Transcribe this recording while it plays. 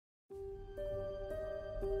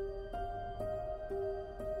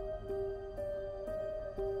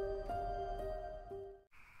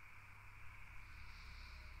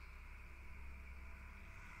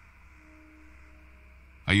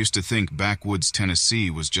I used to think backwoods Tennessee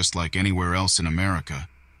was just like anywhere else in America.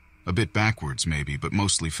 A bit backwards maybe, but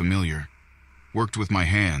mostly familiar. Worked with my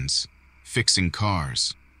hands, fixing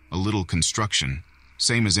cars, a little construction,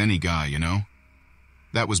 same as any guy, you know?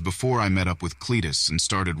 That was before I met up with Cletus and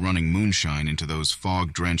started running moonshine into those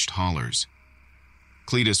fog-drenched hollers.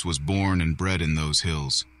 Cletus was born and bred in those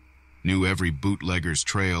hills, knew every bootlegger's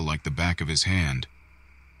trail like the back of his hand.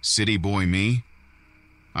 City boy me?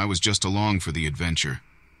 I was just along for the adventure.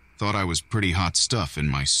 Thought I was pretty hot stuff in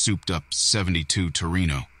my souped-up '72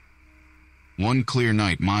 Torino. One clear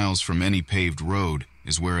night miles from any paved road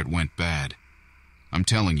is where it went bad. I'm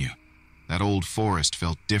telling you, that old forest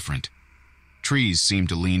felt different. Trees seemed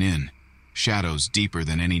to lean in, shadows deeper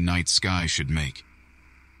than any night sky should make.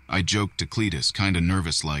 I joked to Cletus, kinda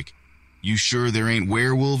nervous like, "You sure there ain't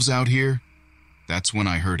werewolves out here?" That's when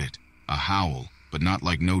I heard it, a howl, but not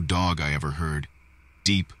like no dog I ever heard.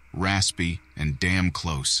 Deep, raspy, and damn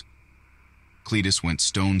close. Cletus went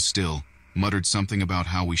stone still, muttered something about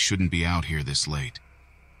how we shouldn't be out here this late.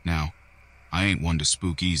 Now, I ain't one to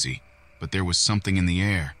spook easy, but there was something in the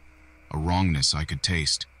air, a wrongness I could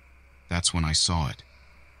taste. That's when I saw it.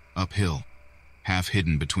 Uphill, half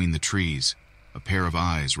hidden between the trees, a pair of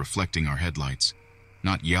eyes reflecting our headlights.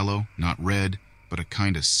 Not yellow, not red, but a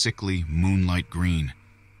kind of sickly moonlight green.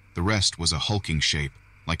 The rest was a hulking shape,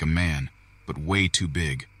 like a man, but way too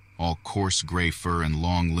big, all coarse gray fur and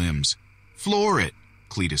long limbs. "Floor it!"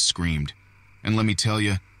 Cletus screamed. And let me tell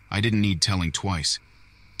you, I didn't need telling twice.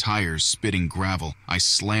 Tires spitting gravel, I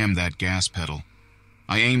slammed that gas pedal.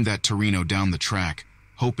 I aimed that Torino down the track,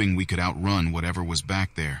 hoping we could outrun whatever was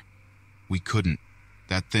back there. We couldn't.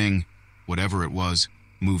 That thing, whatever it was,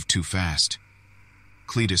 moved too fast.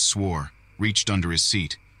 Cletus swore, reached under his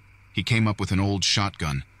seat. He came up with an old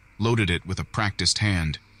shotgun, loaded it with a practiced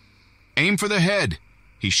hand. "Aim for the head!"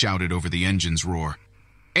 he shouted over the engine's roar.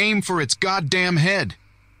 "Aim for its goddamn head!"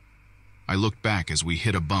 I looked back as we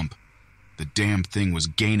hit a bump. The damn thing was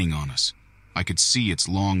gaining on us. I could see its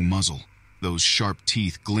long muzzle, those sharp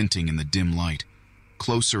teeth glinting in the dim light.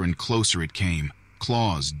 Closer and closer it came,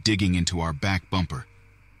 claws digging into our back bumper.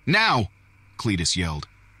 "Now!" Cletus yelled.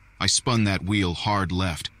 I spun that wheel hard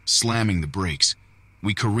left, slamming the brakes.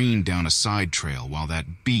 We careened down a side trail while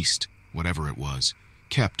that beast, whatever it was,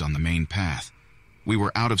 kept on the main path. We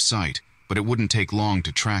were out of sight, but it wouldn't take long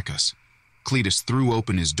to track us. Cletus threw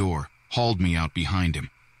open his door, hauled me out behind him.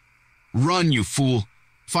 "Run, you fool!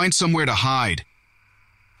 Find somewhere to hide!"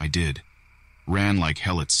 I did. Ran like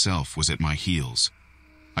hell itself was at my heels.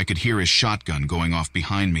 I could hear his shotgun going off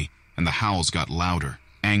behind me, and the howls got louder,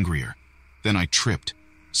 angrier. Then I tripped.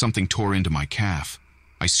 Something tore into my calf.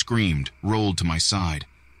 I screamed, rolled to my side.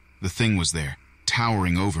 The thing was there,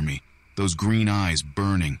 towering over me, those green eyes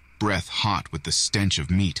burning, breath hot with the stench of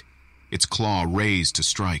meat. Its claw raised to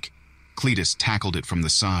strike. Cletus tackled it from the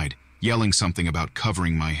side, yelling something about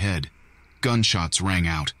covering my head. Gunshots rang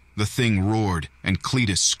out, the thing roared, and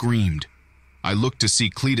Cletus screamed. I looked to see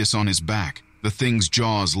Cletus on his back, the thing's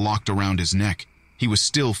jaws locked around his neck. He was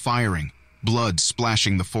still firing, blood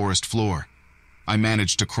splashing the forest floor. I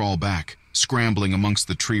managed to crawl back, scrambling amongst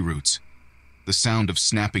the tree roots. The sound of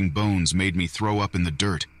snapping bones made me throw up in the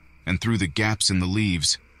dirt, and through the gaps in the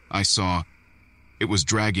leaves, I saw it was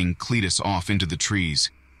dragging Cletus off into the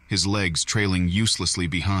trees, his legs trailing uselessly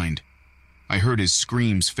behind. I heard his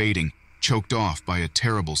screams fading, choked off by a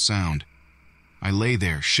terrible sound. I lay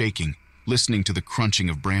there, shaking, listening to the crunching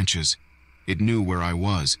of branches. It knew where I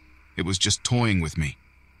was. It was just toying with me.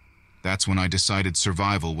 That's when I decided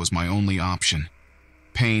survival was my only option.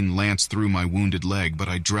 Pain lanced through my wounded leg, but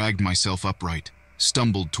I dragged myself upright,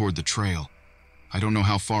 stumbled toward the trail. I don't know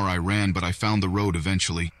how far I ran, but I found the road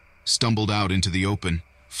eventually, stumbled out into the open,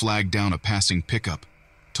 flagged down a passing pickup,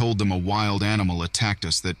 told them a wild animal attacked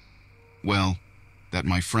us that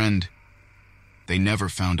my friend, they never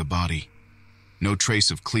found a body. No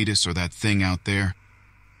trace of Cletus or that thing out there.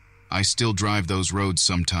 I still drive those roads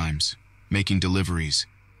sometimes, making deliveries.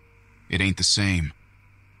 It ain't the same.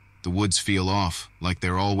 The woods feel off, like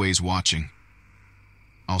they're always watching.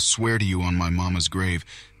 I'll swear to you on my mama's grave,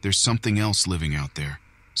 there's something else living out there,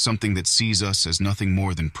 something that sees us as nothing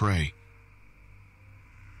more than prey.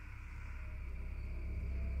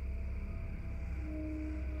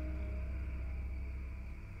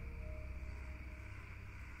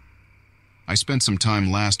 I spent some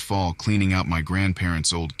time last fall cleaning out my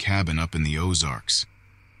grandparents' old cabin up in the Ozarks.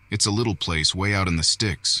 It's a little place way out in the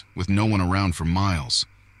sticks, with no one around for miles.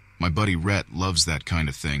 My buddy Rhett loves that kind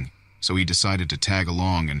of thing, so he decided to tag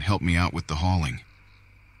along and help me out with the hauling.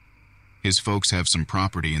 His folks have some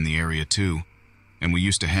property in the area too, and we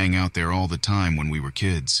used to hang out there all the time when we were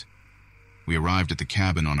kids. We arrived at the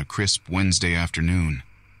cabin on a crisp Wednesday afternoon.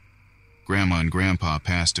 Grandma and Grandpa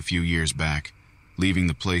passed a few years back, leaving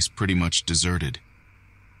the place pretty much deserted.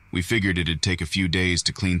 We figured it'd take a few days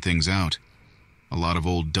to clean things out. A lot of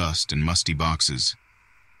old dust and musty boxes.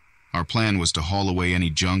 Our plan was to haul away any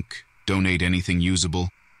junk, donate anything usable,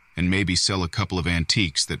 and maybe sell a couple of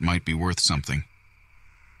antiques that might be worth something.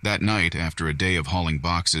 That night, after a day of hauling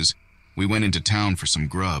boxes, we went into town for some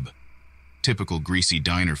grub. Typical greasy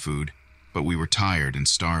diner food, but we were tired and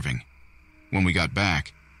starving. When we got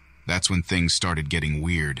back, that's when things started getting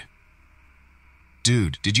weird.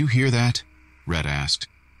 "Dude, did you hear that?" Rhett asked,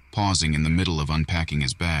 pausing in the middle of unpacking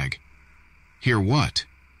his bag. "Hear what?"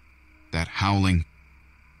 "That howling.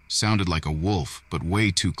 Sounded like a wolf, but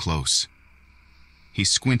way too close." He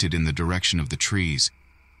squinted in the direction of the trees,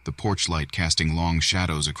 the porch light casting long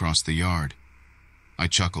shadows across the yard. I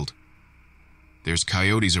chuckled. "There's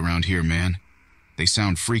coyotes around here, man. They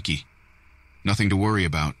sound freaky. Nothing to worry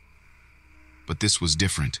about." But this was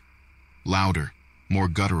different. Louder, more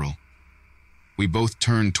guttural. We both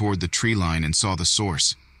turned toward the tree line and saw the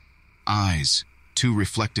source. Eyes, two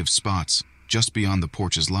reflective spots, just beyond the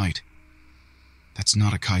porch's light. "That's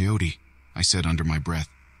not a coyote," I said under my breath.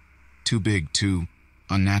 "Too big, too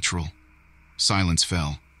unnatural." Silence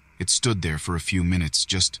fell. It stood there for a few minutes,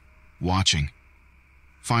 just watching.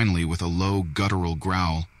 Finally, with a low, guttural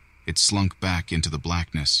growl, it slunk back into the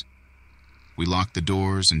blackness. We locked the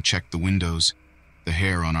doors and checked the windows, the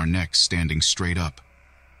hair on our necks standing straight up.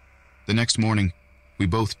 The next morning, we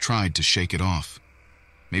both tried to shake it off.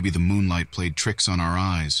 Maybe the moonlight played tricks on our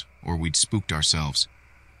eyes, or we'd spooked ourselves.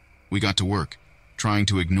 We got to work, trying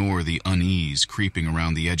to ignore the unease creeping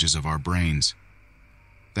around the edges of our brains.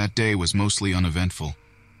 That day was mostly uneventful.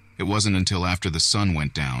 It wasn't until after the sun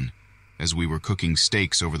went down, as we were cooking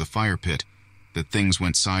steaks over the fire pit, that things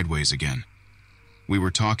went sideways again. We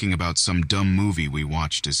were talking about some dumb movie we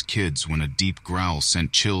watched as kids when a deep growl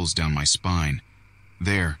sent chills down my spine.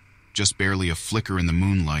 There, just barely a flicker in the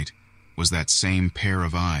moonlight, was that same pair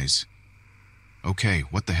of eyes. "Okay,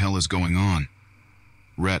 what the hell is going on?"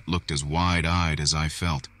 Rhett looked as wide-eyed as I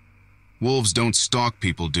felt. "Wolves don't stalk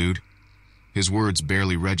people, dude." His words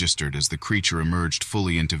barely registered as the creature emerged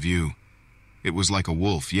fully into view. It was like a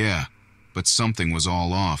wolf, yeah, but something was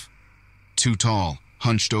all off. Too tall,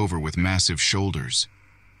 hunched over with massive shoulders.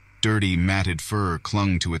 Dirty, matted fur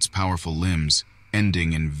clung to its powerful limbs,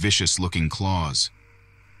 ending in vicious-looking claws.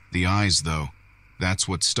 The eyes, though, that's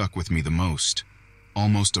what stuck with me the most.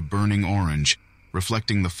 Almost a burning orange,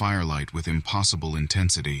 reflecting the firelight with impossible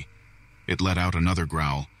intensity. It let out another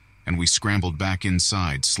growl, and we scrambled back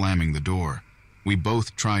inside, slamming the door. We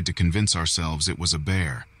both tried to convince ourselves it was a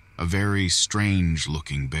bear, a very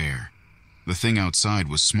strange-looking bear. The thing outside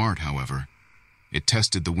was smart, however. It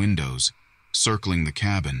tested the windows, circling the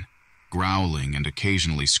cabin, growling and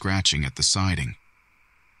occasionally scratching at the siding.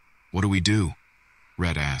 "What do we do?"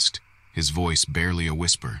 Rhett asked, his voice barely a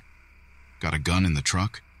whisper. "Got a gun in the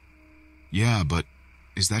truck?" "Yeah, but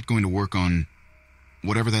is that going to work on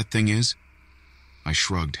whatever that thing is?" I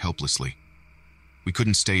shrugged helplessly. We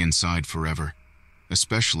couldn't stay inside forever,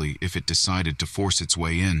 especially if it decided to force its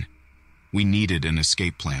way in. We needed an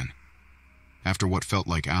escape plan. After what felt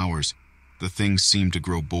like hours, the thing seemed to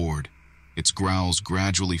grow bored, its growls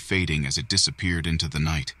gradually fading as it disappeared into the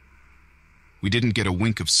night. We didn't get a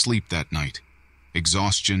wink of sleep that night.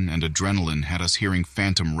 Exhaustion and adrenaline had us hearing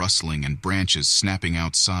phantom rustling and branches snapping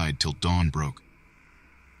outside till dawn broke.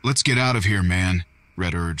 "Let's get out of here, man,"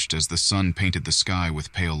 Rhett urged as the sun painted the sky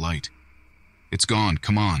with pale light. "It's gone,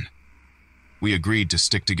 come on." We agreed to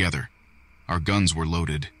stick together. Our guns were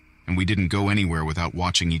loaded, and we didn't go anywhere without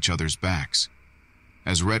watching each other's backs.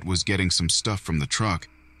 As Rhett was getting some stuff from the truck,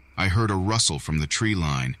 I heard a rustle from the tree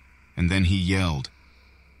line, and then he yelled.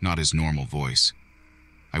 Not his normal voice.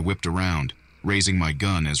 I whipped around, raising my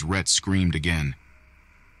gun as Rhett screamed again.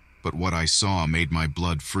 But what I saw made my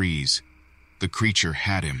blood freeze. The creature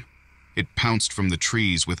had him. It pounced from the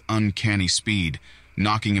trees with uncanny speed,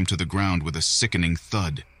 knocking him to the ground with a sickening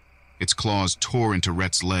thud. Its claws tore into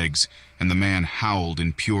Rhett's legs, and the man howled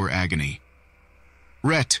in pure agony.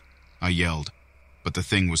 "Rhett!" I yelled, but the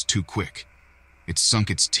thing was too quick. It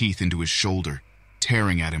sunk its teeth into his shoulder,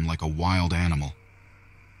 tearing at him like a wild animal.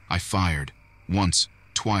 I fired, once,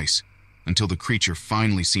 twice, until the creature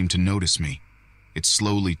finally seemed to notice me. It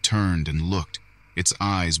slowly turned and looked, its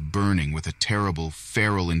eyes burning with a terrible,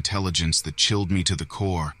 feral intelligence that chilled me to the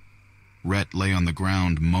core. Rhett lay on the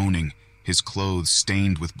ground, moaning, his clothes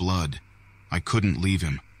stained with blood. I couldn't leave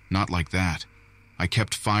him, not like that. I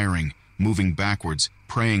kept firing, moving backwards,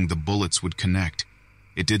 praying the bullets would connect.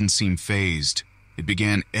 It didn't seem fazed. It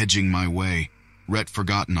began edging my way, Rhett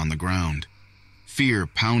forgotten on the ground. Fear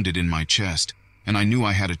pounded in my chest, and I knew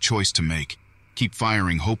I had a choice to make: keep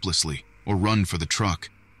firing hopelessly or run for the truck.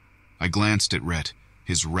 I glanced at Rhett,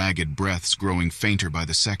 his ragged breaths growing fainter by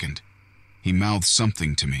the second. He mouthed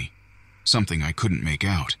something to me, something I couldn't make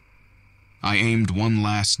out. I aimed one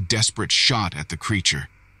last desperate shot at the creature,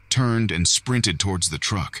 turned and sprinted towards the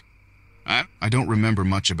truck. I don't remember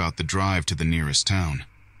much about the drive to the nearest town.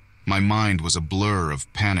 My mind was a blur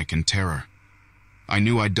of panic and terror. I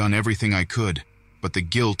knew I'd done everything I could, but the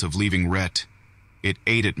guilt of leaving Rhett, it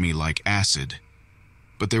ate at me like acid.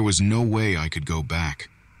 But there was no way I could go back.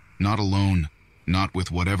 Not alone, not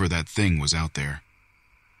with whatever that thing was out there.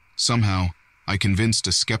 Somehow, I convinced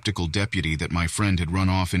a skeptical deputy that my friend had run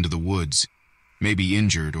off into the woods, maybe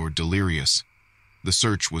injured or delirious. The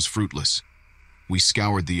search was fruitless. We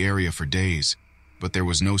scoured the area for days, but there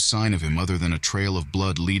was no sign of him other than a trail of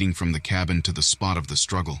blood leading from the cabin to the spot of the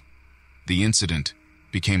struggle. The incident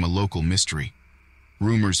became a local mystery.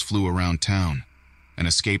 Rumors flew around town: an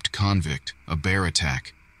escaped convict, a bear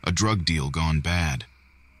attack, a drug deal gone bad.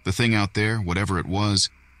 The thing out there, whatever it was,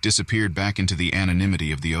 disappeared back into the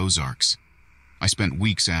anonymity of the Ozarks. I spent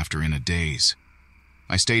weeks after in a daze.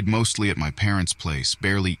 I stayed mostly at my parents' place,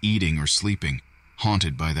 barely eating or sleeping,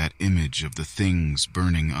 haunted by that image of the thing's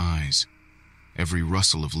burning eyes. Every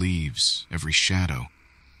rustle of leaves, every shadow,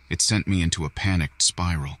 it sent me into a panicked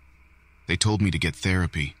spiral. They told me to get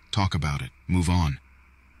therapy, talk about it, move on.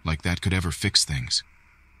 Like that could ever fix things.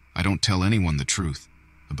 I don't tell anyone the truth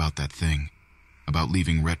about that thing, about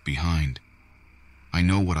leaving Rhett behind. I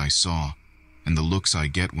know what I saw, and the looks I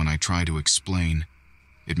get when I try to explain,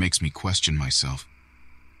 it makes me question myself.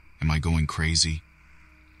 Am I going crazy?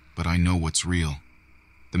 But I know what's real.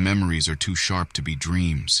 The memories are too sharp to be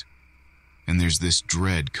dreams. And there's this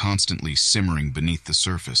dread constantly simmering beneath the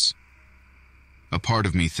surface. A part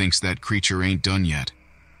of me thinks that creature ain't done yet.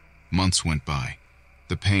 Months went by,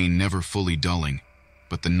 the pain never fully dulling,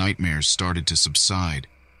 but the nightmares started to subside.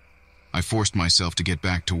 I forced myself to get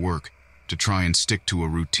back to work, to try and stick to a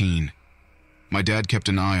routine. My dad kept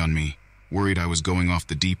an eye on me, worried I was going off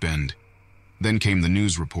the deep end. Then came the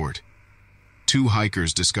news report. 2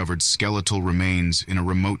 hikers discovered skeletal remains in a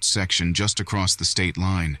remote section just across the state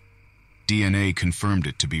line. DNA confirmed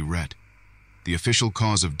it to be Rhett. The official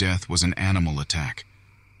cause of death was an animal attack.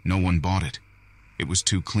 No one bought it. It was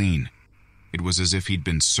too clean. It was as if he'd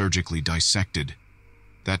been surgically dissected.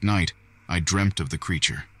 That night, I dreamt of the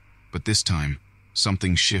creature. But this time,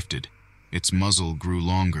 something shifted. Its muzzle grew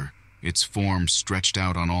longer, its form stretched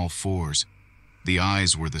out on all fours. The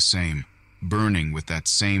eyes were the same, burning with that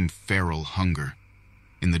same feral hunger.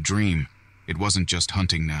 In the dream, it wasn't just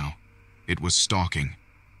hunting now. It was stalking.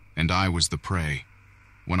 And I was the prey.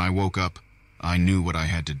 When I woke up, I knew what I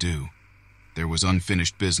had to do. There was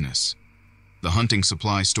unfinished business. The hunting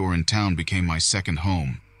supply store in town became my second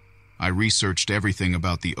home. I researched everything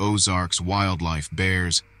about the Ozarks, wildlife,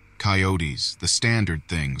 bears, coyotes, the standard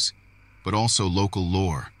things, but also local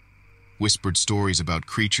lore. Whispered stories about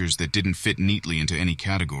creatures that didn't fit neatly into any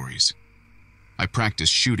categories. I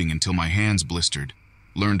practiced shooting until my hands blistered,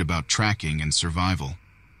 learned about tracking and survival.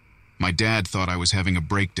 My dad thought I was having a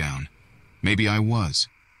breakdown. Maybe I was.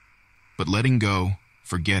 But letting go,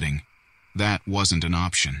 forgetting, that wasn't an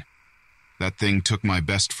option. That thing took my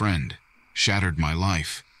best friend, shattered my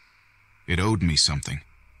life. It owed me something.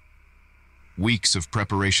 Weeks of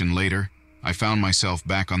preparation later, I found myself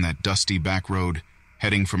back on that dusty back road,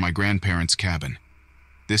 heading for my grandparents' cabin.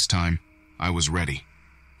 This time, I was ready,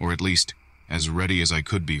 or at least as ready as I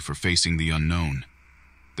could be for facing the unknown.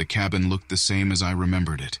 The cabin looked the same as I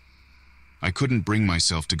remembered it. I couldn't bring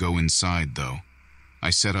myself to go inside, though. I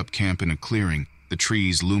set up camp in a clearing, the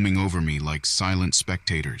trees looming over me like silent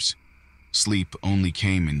spectators. Sleep only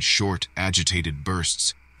came in short, agitated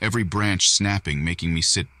bursts, every branch snapping, making me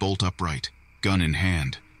sit bolt upright, gun in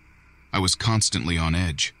hand. I was constantly on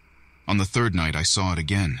edge. On the third night, I saw it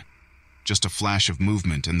again. Just a flash of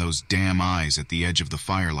movement and those damn eyes at the edge of the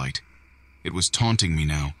firelight. It was taunting me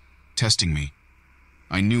now, testing me.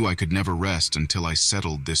 I knew I could never rest until I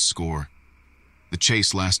settled this score. The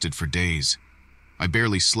chase lasted for days. I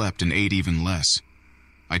barely slept and ate even less.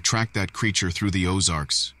 I tracked that creature through the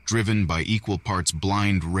Ozarks, driven by equal parts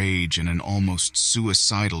blind rage and an almost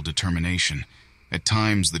suicidal determination. At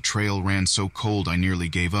times, the trail ran so cold I nearly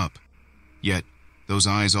gave up. Yet, those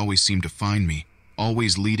eyes always seemed to find me,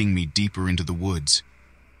 always leading me deeper into the woods.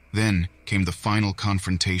 Then came the final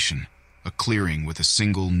confrontation, a clearing with a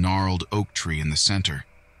single gnarled oak tree in the center.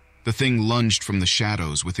 The thing lunged from the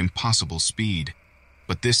shadows with impossible speed.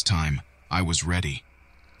 But this time, I was ready.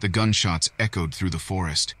 The gunshots echoed through the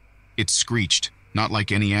forest. It screeched, not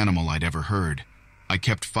like any animal I'd ever heard. I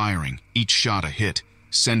kept firing, each shot a hit,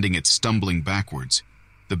 sending it stumbling backwards.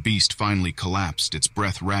 The beast finally collapsed, its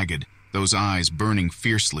breath ragged, those eyes burning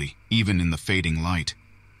fiercely, even in the fading light.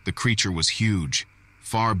 The creature was huge,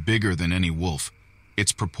 far bigger than any wolf.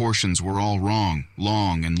 Its proportions were all wrong,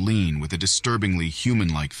 long and lean, with a disturbingly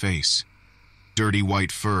human-like face. Dirty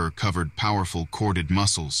white fur covered powerful corded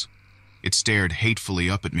muscles. It stared hatefully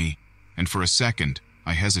up at me, and for a second,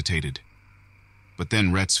 I hesitated. But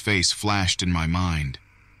then Rhett's face flashed in my mind.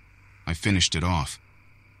 I finished it off.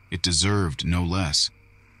 It deserved no less.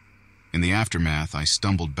 In the aftermath, I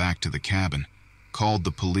stumbled back to the cabin, called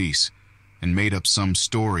the police, and made up some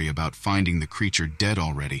story about finding the creature dead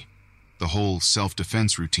already. The whole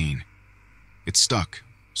self-defense routine. It stuck,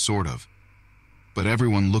 sort of. But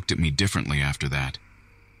everyone looked at me differently after that.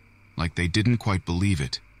 Like they didn't quite believe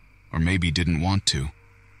it, or maybe didn't want to.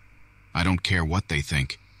 I don't care what they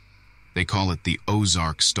think. They call it the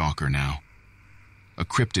Ozark Stalker now. A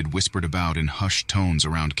cryptid whispered about in hushed tones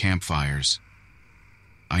around campfires.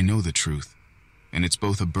 I know the truth, and it's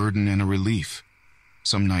both a burden and a relief.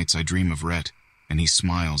 Some nights I dream of Rhett, and he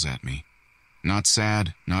smiles at me. Not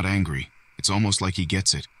sad, not angry. It's almost like he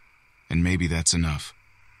gets it, and maybe that's enough.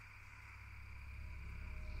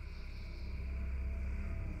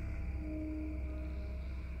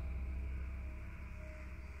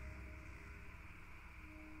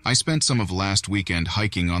 I spent some of last weekend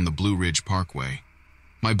hiking on the Blue Ridge Parkway.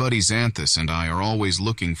 My buddy Xanthus and I are always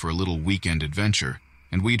looking for a little weekend adventure,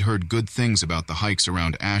 and we'd heard good things about the hikes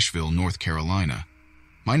around Asheville, North Carolina.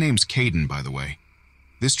 My name's Caden, by the way.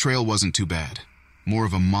 This trail wasn't too bad. More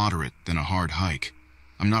of a moderate than a hard hike.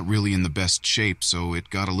 I'm not really in the best shape, so it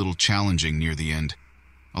got a little challenging near the end.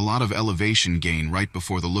 A lot of elevation gain right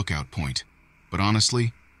before the lookout point. But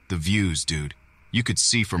honestly, the views, dude. You could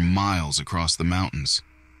see for miles across the mountains.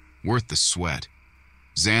 Worth the sweat.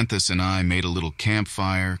 Xanthus and I made a little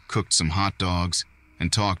campfire, cooked some hot dogs,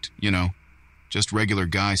 and talked, just regular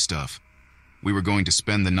guy stuff. We were going to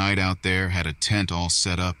spend the night out there, had a tent all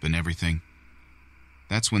set up and everything.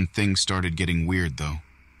 That's when things started getting weird, though.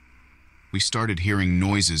 We started hearing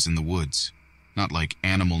noises in the woods. Not like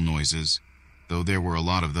animal noises, though there were a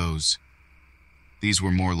lot of those. These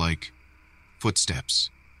were more like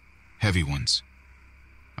footsteps. Heavy ones.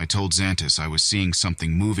 I told Xanthus I was seeing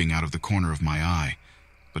something moving out of the corner of my eye,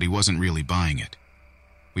 but he wasn't really buying it.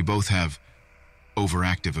 We both have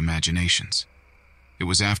overactive imaginations. It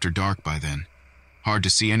was after dark by then. Hard to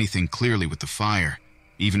see anything clearly with the fire,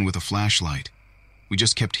 even with a flashlight. We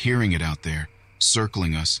just kept hearing it out there,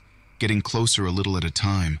 circling us, getting closer a little at a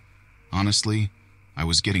time. Honestly, I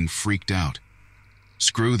was getting freaked out.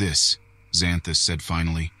 "Screw this," Xanthus said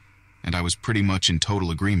finally, and I was pretty much in total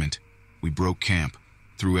agreement. We broke camp,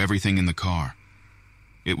 threw everything in the car.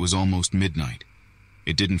 It was almost midnight.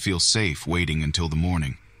 It didn't feel safe waiting until the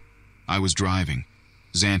morning. I was driving,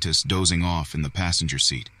 Xanthus dozing off in the passenger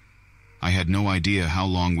seat. I had no idea how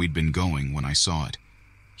long we'd been going when I saw it.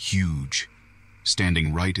 Huge,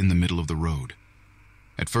 standing right in the middle of the road.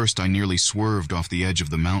 At first I nearly swerved off the edge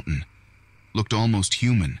of the mountain. Looked almost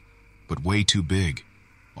human, but way too big,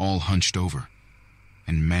 all hunched over.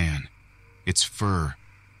 And man, its fur,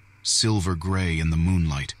 silver gray in the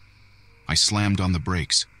moonlight. I slammed on the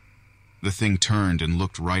brakes. The thing turned and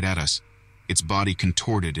looked right at us, its body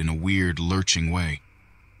contorted in a weird, lurching way.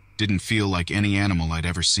 Didn't feel like any animal I'd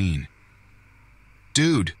ever seen.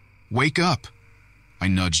 "Dude, wake up!" I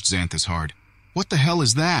nudged Xanthus hard. "What the hell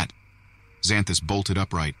is that?" Xanthus bolted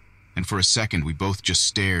upright, and for a second we both just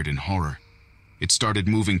stared in horror. It started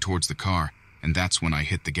moving towards the car, and that's when I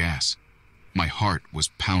hit the gas. My heart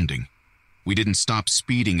was pounding. We didn't stop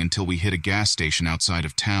speeding until we hit a gas station outside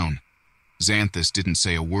of town. Xanthus didn't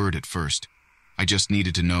say a word at first. I just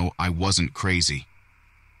needed to know I wasn't crazy.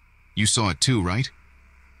 "You saw it too, right?"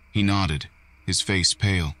 He nodded, his face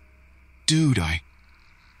pale. "Dude, I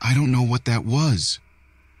don't know what that was."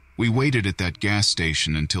 We waited at that gas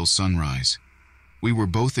station until sunrise. We were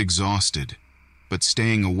both exhausted, but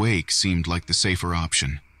staying awake seemed like the safer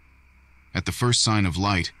option. At the first sign of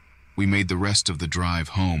light, we made the rest of the drive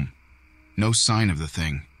home. No sign of the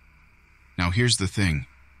thing. Now here's the thing,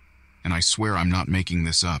 and I swear I'm not making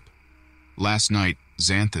this up. Last night,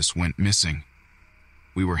 Xanthus went missing.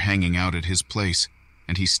 We were hanging out at his place,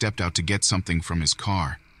 and he stepped out to get something from his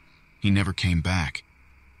car. He never came back.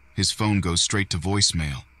 His phone goes straight to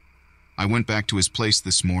voicemail. I went back to his place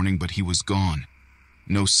this morning, but he was gone.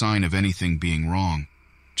 No sign of anything being wrong.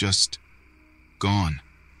 Just gone.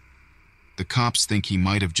 The cops think he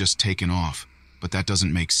might have just taken off, but that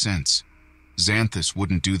doesn't make sense. Xanthus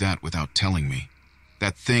wouldn't do that without telling me.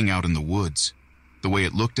 That thing out in the woods, the way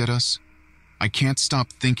it looked at us, I can't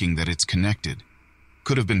stop thinking that it's connected.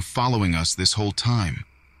 could have been following us this whole time.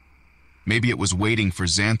 Maybe it was waiting for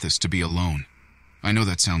Xanthus to be alone. I know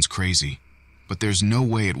that sounds crazy, but there's no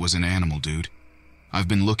way it was an animal, dude. I've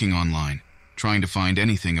been looking online, trying to find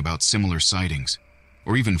anything about similar sightings,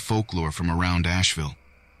 or even folklore from around Asheville.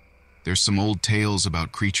 There's some old tales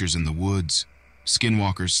about creatures in the woods,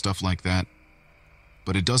 skinwalkers, stuff like that.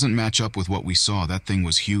 But it doesn't match up with what we saw. That thing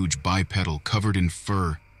was huge, bipedal, covered in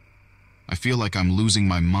fur. I feel like I'm losing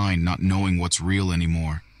my mind, not knowing what's real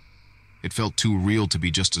anymore. It felt too real to be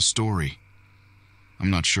just a story. I'm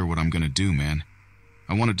not sure what I'm gonna do, man.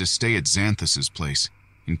 I wanted to stay at Xanthus's place,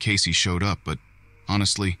 in case he showed up, but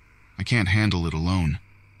honestly, I can't handle it alone.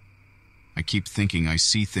 I keep thinking I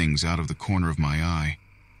see things out of the corner of my eye,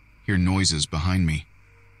 hear noises behind me.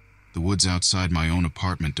 The woods outside my own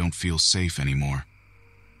apartment don't feel safe anymore.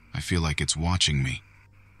 I feel like it's watching me.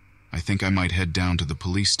 I think I might head down to the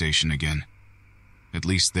police station again. At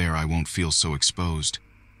least there I won't feel so exposed.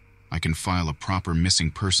 I can file a proper missing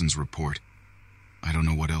persons report. I don't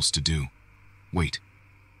know what else to do. Wait,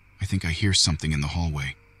 I think I hear something in the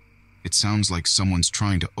hallway. It sounds like someone's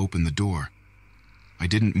trying to open the door. I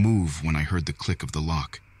didn't move when I heard the click of the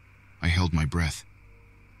lock. I held my breath.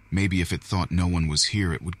 Maybe if it thought no one was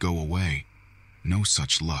here, it would go away. No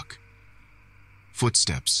such luck.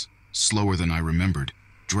 Footsteps, slower than I remembered,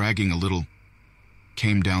 dragging a little,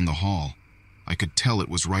 came down the hall. I could tell it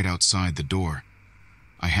was right outside the door.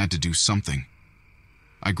 I had to do something.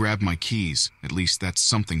 I grabbed my keys, at least that's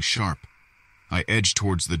something sharp. I edged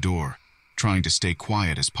towards the door, trying to stay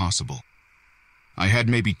quiet as possible. I had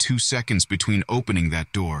maybe 2 seconds between opening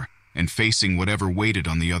that door and facing whatever waited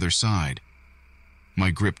on the other side. My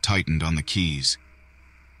grip tightened on the keys.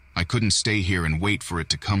 I couldn't stay here and wait for it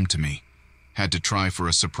to come to me. Had to try for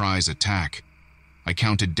a surprise attack. I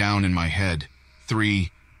counted down in my head.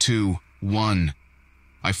 3, 2, 1.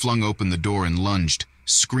 I flung open the door and lunged,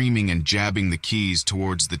 screaming and jabbing the keys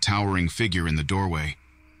towards the towering figure in the doorway.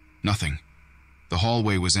 Nothing. The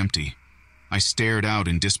hallway was empty. I stared out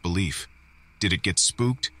in disbelief. Did it get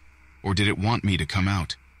spooked, or did it want me to come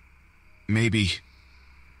out? Maybe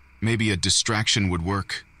a distraction would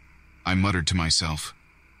work, I muttered to myself.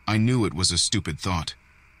 I knew it was a stupid thought,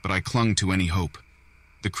 but I clung to any hope.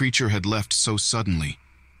 The creature had left so suddenly.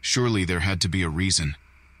 Surely there had to be a reason.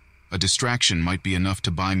 A distraction might be enough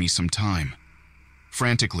to buy me some time.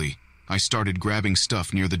 Frantically, I started grabbing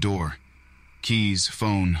stuff near the door. Keys,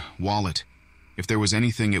 phone, wallet. If there was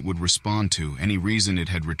anything it would respond to, any reason it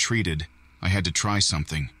had retreated, I had to try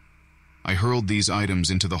something. I hurled these items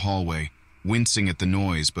into the hallway, wincing at the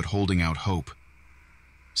noise but holding out hope.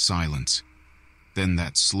 Silence. Then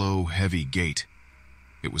that slow, heavy gait.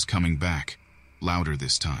 It was coming back, louder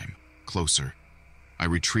this time, closer. I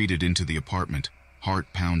retreated into the apartment, heart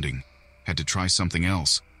pounding. Had to try something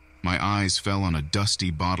else. My eyes fell on a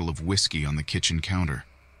dusty bottle of whiskey on the kitchen counter.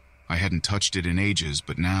 I hadn't touched it in ages,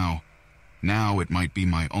 but now it might be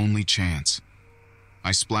my only chance.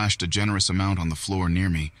 I splashed a generous amount on the floor near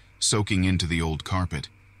me, soaking into the old carpet.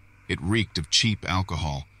 It reeked of cheap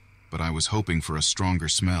alcohol, but I was hoping for a stronger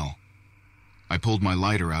smell. I pulled my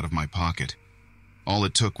lighter out of my pocket. All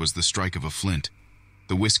it took was the strike of a flint.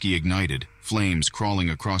 The whiskey ignited, flames crawling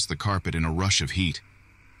across the carpet in a rush of heat.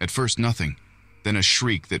 At first nothing, then a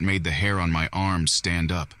shriek that made the hair on my arms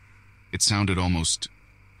stand up. It sounded almost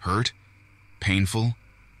hurt, painful.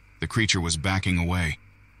 The creature was backing away.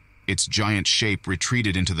 Its giant shape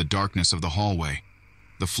retreated into the darkness of the hallway.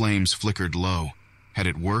 The flames flickered low. Had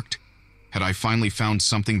it worked? Had I finally found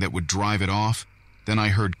something that would drive it off? Then I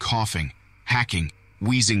heard coughing, hacking,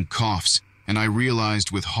 wheezing coughs, and I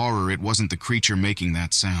realized with horror it wasn't the creature making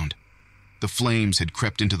that sound. The flames had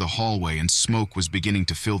crept into the hallway and smoke was beginning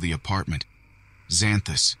to fill the apartment.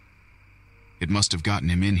 Xanthus. It must have gotten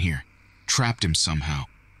him in here, trapped him somehow.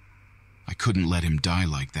 I couldn't let him die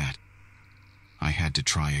like that. I had to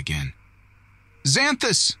try again.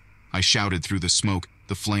 "Xanthus!" I shouted through the smoke,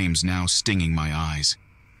 the flames now stinging my eyes.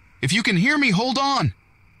 "If you can hear me, hold on!"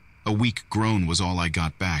 A weak groan was all I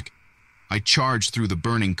got back. I charged through the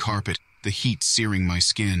burning carpet, the heat searing my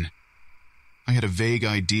skin. I had a vague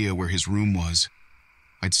idea where his room was.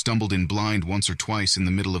 I'd stumbled in blind once or twice in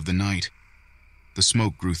the middle of the night. The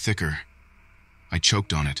smoke grew thicker. I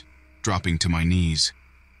choked on it, dropping to my knees.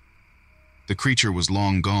 The creature was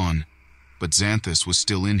long gone, but Xanthus was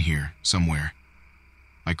still in here, somewhere.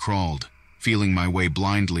 I crawled, feeling my way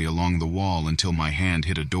blindly along the wall until my hand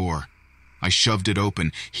hit a door. I shoved it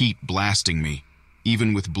open, heat blasting me.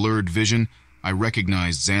 Even with blurred vision, I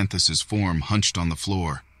recognized Xanthus's form hunched on the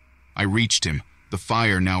floor. I reached him, the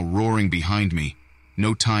fire now roaring behind me.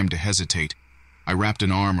 No time to hesitate. I wrapped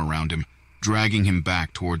an arm around him, dragging him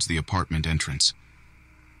back towards the apartment entrance.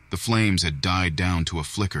 The flames had died down to a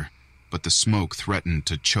flicker, but the smoke threatened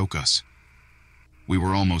to choke us. We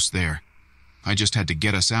were almost there. I just had to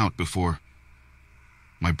get us out before...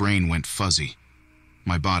 My brain went fuzzy,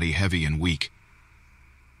 my body heavy and weak.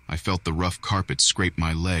 I felt the rough carpet scrape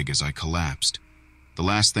my leg as I collapsed. The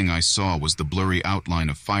last thing I saw was the blurry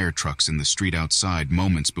outline of fire trucks in the street outside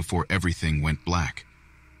moments before everything went black.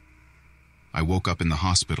 I woke up in the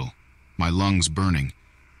hospital, my lungs burning,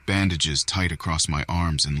 bandages tight across my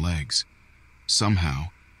arms and legs. Somehow,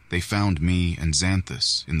 they found me and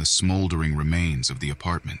Xanthus in the smoldering remains of the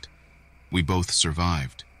apartment. We both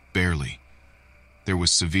survived, barely. There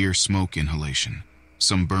was severe smoke inhalation,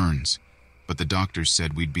 some burns, but the doctors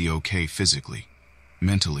said we'd be okay physically.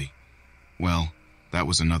 Mentally, well, that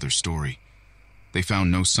was another story. They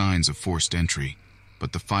found no signs of forced entry,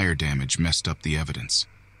 but the fire damage messed up the evidence.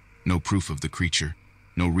 No proof of the creature,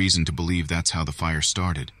 no reason to believe that's how the fire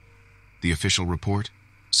started. The official report?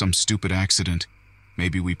 Some stupid accident.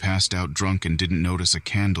 Maybe we passed out drunk and didn't notice a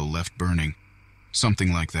candle left burning.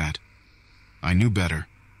 Something like that. I knew better,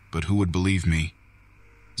 but who would believe me?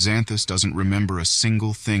 Xanthus doesn't remember a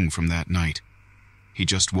single thing from that night. He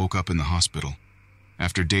just woke up in the hospital.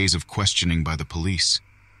 After days of questioning by the police,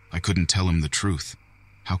 I couldn't tell him the truth.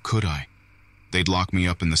 How could I? They'd lock me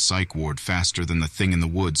up in the psych ward faster than the thing in the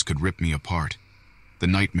woods could rip me apart. The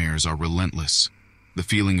nightmares are relentless. The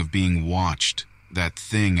feeling of being watched, that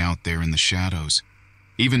thing out there in the shadows.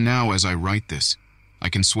 Even now, as I write this, I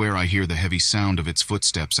can swear I hear the heavy sound of its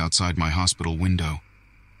footsteps outside my hospital window.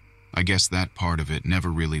 I guess that part of it never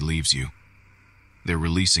really leaves you. They're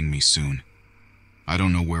releasing me soon. I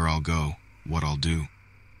don't know where I'll go, what I'll do.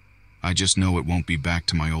 I just know it won't be back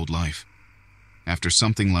to my old life. After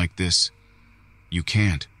something like this, you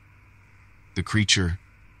can't. The creature,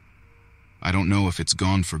 I don't know if it's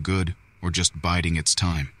gone for good or just biding its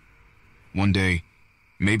time. One day,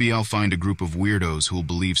 maybe I'll find a group of weirdos who'll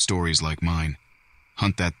believe stories like mine.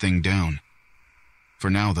 Hunt that thing down. For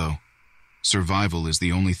now, though, survival is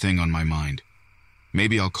the only thing on my mind.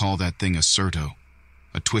 Maybe I'll call that thing a Certo,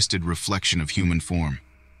 a twisted reflection of human form,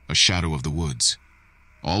 a shadow of the woods.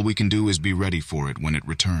 All we can do is be ready for it when it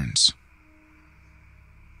returns.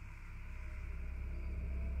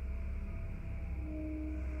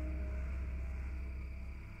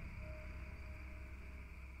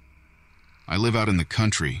 I live out in the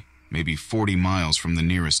country, maybe 40 miles from the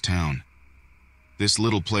nearest town. This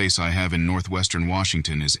little place I have in northwestern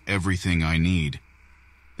Washington is everything I need.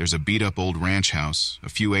 There's a beat-up old ranch house, a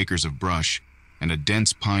few acres of brush, and a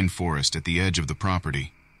dense pine forest at the edge of the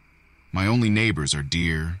property. My only neighbors are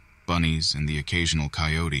deer, bunnies, and the occasional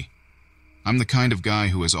coyote. I'm the kind of guy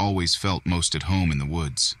who has always felt most at home in the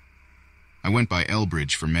woods. I went by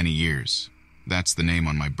Elbridge for many years. That's the name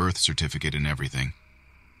on my birth certificate and everything.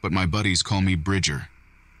 But my buddies call me Bridger.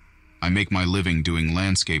 I make my living doing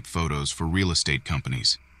landscape photos for real estate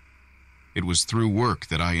companies. It was through work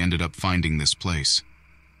that I ended up finding this place.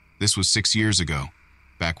 This was 6 years ago,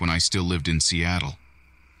 back when I still lived in Seattle.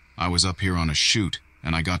 I was up here on a shoot,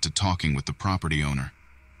 and I got to talking with the property owner.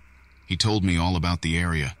 He told me all about the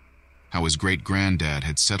area, how his great-granddad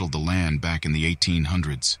had settled the land back in the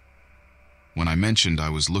 1800s. When I mentioned I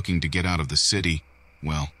was looking to get out of the city,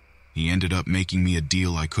 well, he ended up making me a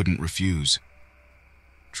deal I couldn't refuse.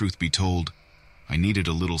 Truth be told, I needed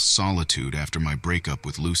a little solitude after my breakup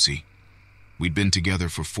with Lucy. We'd been together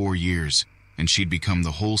for 4 years, and she'd become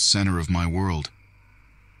the whole center of my world.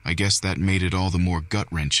 I guess that made it all the more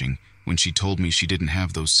gut-wrenching when she told me she didn't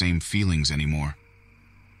have those same feelings anymore.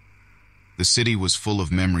 The city was full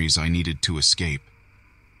of memories I needed to escape.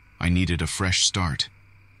 I needed a fresh start.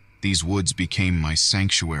 These woods became my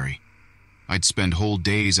sanctuary. I'd spend whole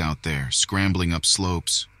days out there, scrambling up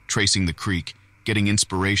slopes, tracing the creek, getting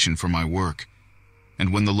inspiration for my work.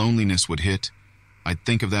 And when the loneliness would hit, I'd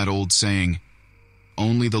think of that old saying,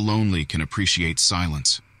 only the lonely can appreciate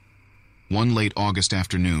silence. One late August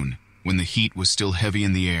afternoon, when the heat was still heavy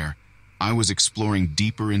in the air, I was exploring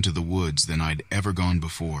deeper into the woods than I'd ever gone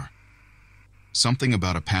before. Something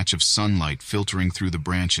about a patch of sunlight filtering through the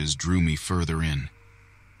branches drew me further in.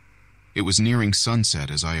 It was nearing sunset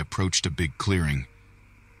as I approached a big clearing.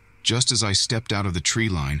 Just as I stepped out of the tree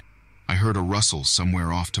line, I heard a rustle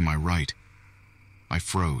somewhere off to my right. I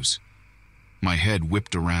froze. My head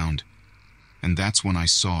whipped around, and that's when I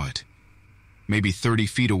saw it. Maybe 30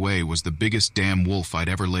 feet away was the biggest damn wolf I'd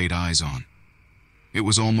ever laid eyes on. It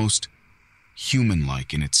was almost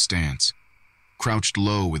human-like in its stance, crouched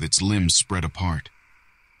low with its limbs spread apart.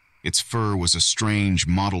 Its fur was a strange,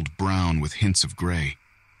 mottled brown with hints of gray,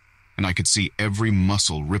 and I could see every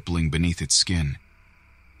muscle rippling beneath its skin.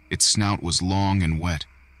 Its snout was long and wet,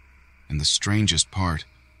 and the strangest part,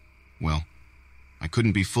 Well, I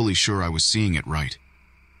couldn't be fully sure I was seeing it right.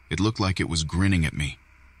 It looked like it was grinning at me.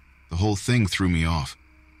 The whole thing threw me off.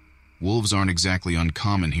 Wolves aren't exactly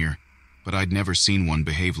uncommon here, but I'd never seen one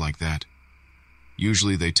behave like that.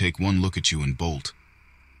 Usually they take one look at you and bolt.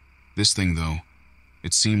 This thing, though,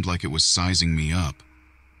 it seemed like it was sizing me up.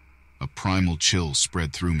 A primal chill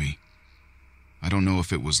spread through me. I don't know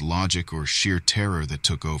if it was logic or sheer terror that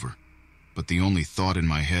took over, but the only thought in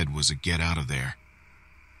my head was a get out of there.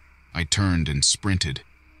 I turned and sprinted.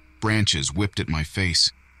 Branches whipped at my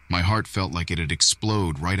face. My heart felt like it'd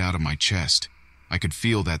explode right out of my chest. I could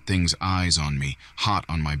feel that thing's eyes on me, hot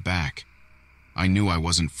on my back. I knew I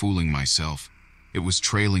wasn't fooling myself. It was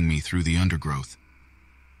trailing me through the undergrowth.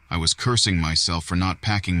 I was cursing myself for not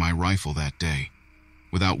packing my rifle that day.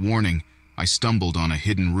 Without warning, I stumbled on a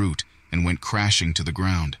hidden root and went crashing to the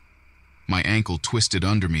ground. My ankle twisted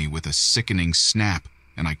under me with a sickening snap,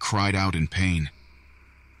 and I cried out in pain.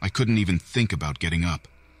 I couldn't even think about getting up.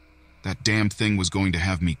 That damn thing was going to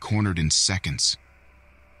have me cornered in seconds.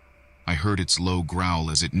 I heard its low growl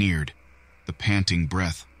as it neared, the panting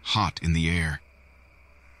breath hot in the air.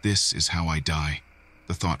 This is how I die,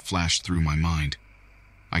 the thought flashed through my mind.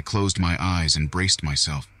 I closed my eyes and braced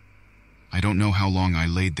myself. I don't know how long I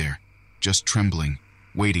laid there, just trembling,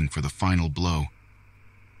 waiting for the final blow.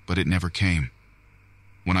 But it never came.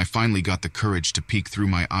 When I finally got the courage to peek through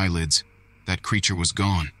my eyelids, that creature was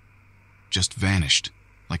gone. Just vanished,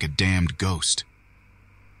 like a damned ghost.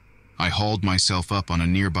 I hauled myself up on a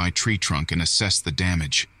nearby tree trunk and assessed the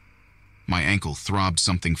damage. My ankle throbbed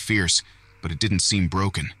something fierce, but it didn't seem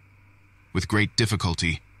broken. With great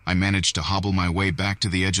difficulty, I managed to hobble my way back to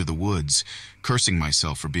the edge of the woods, cursing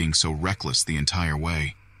myself for being so reckless the entire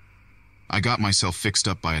way. I got myself fixed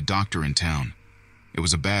up by a doctor in town. It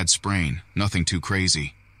was a bad sprain, nothing too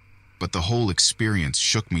crazy. But the whole experience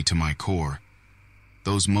shook me to my core.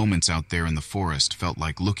 Those moments out there in the forest felt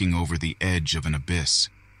like looking over the edge of an abyss.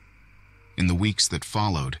 In the weeks that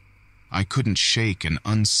followed, I couldn't shake an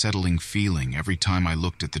unsettling feeling every time I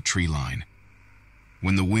looked at the tree line.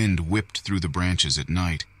 When the wind whipped through the branches at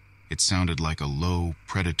night, it sounded like a low,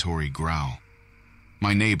 predatory growl.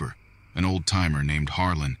 My neighbor, an old-timer named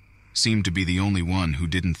Harlan, seemed to be the only one who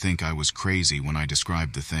didn't think I was crazy when I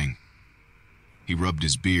described the thing. He rubbed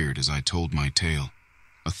his beard as I told my tale,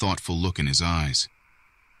 a thoughtful look in his eyes.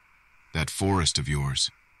 "That forest of yours,"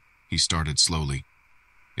 he started slowly.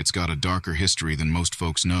 "It's got a darker history than most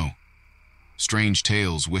folks know. Strange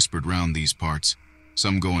tales whispered round these parts,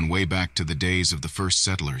 some going way back to the days of the first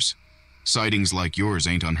settlers. Sightings like yours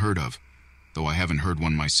ain't unheard of, though I haven't heard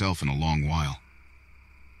one myself in a long while."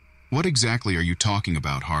 "What exactly are you talking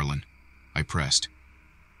about, Harlan?" I pressed.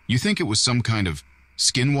 "You think it was some kind of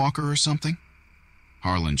skinwalker or something?"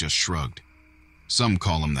 Harlan just shrugged. "Some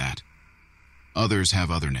call him that. Others have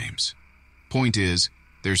other names. Point is,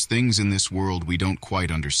 there's things in this world we don't quite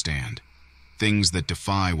understand. Things that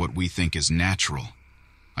defy what we think is natural."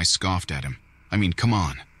 I scoffed at him. "I mean, come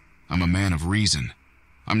on. I'm a man of reason.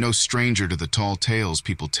 I'm no stranger to the tall tales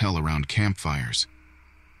people tell around campfires."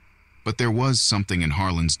 But there was something in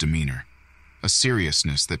Harlan's demeanor, a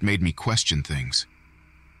seriousness that made me question things.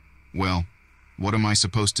 "Well, what am I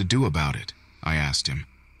supposed to do about it?" I asked him.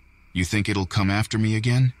 "You think it'll come after me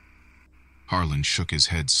again?" Harlan shook his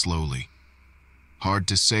head slowly. "Hard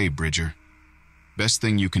to say, Bridger. Best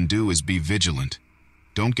thing you can do is be vigilant.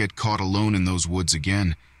 Don't get caught alone in those woods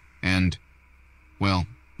again, and, well,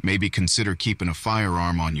 maybe consider keeping a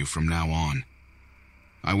firearm on you from now on."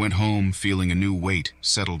 I went home feeling a new weight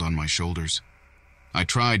settled on my shoulders. I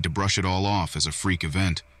tried to brush it all off as a freak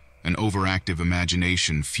event, an overactive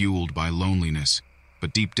imagination fueled by loneliness,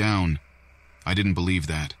 but deep down, I didn't believe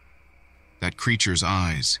that. That creature's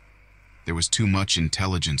eyes, there was too much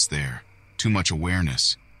intelligence there, too much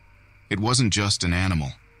awareness. It wasn't just an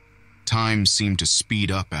animal. Time seemed to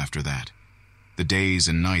speed up after that. The days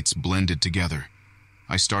and nights blended together.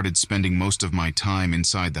 I started spending most of my time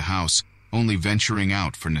inside the house, only venturing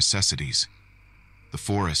out for necessities. The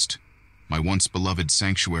forest, my once beloved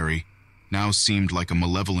sanctuary, now seemed like a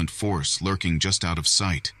malevolent force lurking just out of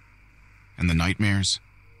sight. And the nightmares?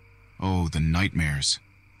 Oh, the nightmares.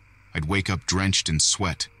 I'd wake up drenched in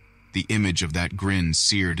sweat, the image of that grin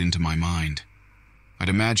seared into my mind. I'd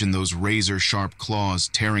imagine those razor-sharp claws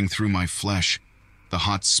tearing through my flesh, the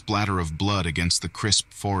hot splatter of blood against the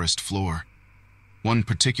crisp forest floor. One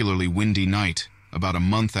particularly windy night, about a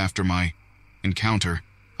month after my encounter,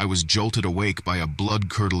 I was jolted awake by a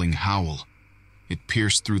blood-curdling howl. It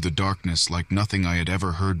pierced through the darkness like nothing I had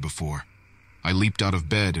ever heard before. I leaped out of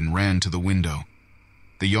bed and ran to the window.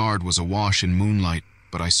 The yard was awash in moonlight,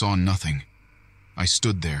 but I saw nothing. I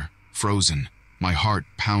stood there, frozen, my heart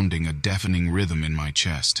pounding a deafening rhythm in my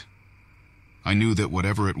chest. I knew that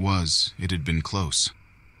whatever it was, it had been close.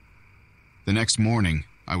 The next morning,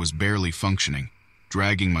 I was barely functioning,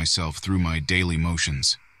 dragging myself through my daily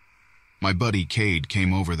motions. My buddy Cade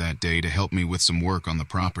came over that day to help me with some work on the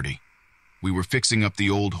property. We were fixing up the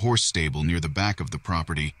old horse stable near the back of the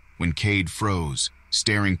property when Cade froze,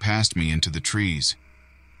 staring past me into the trees.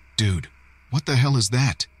 "Dude, what the hell is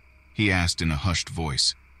that?" he asked in a hushed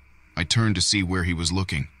voice. I turned to see where he was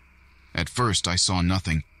looking. At first I saw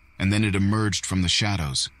nothing, and then it emerged from the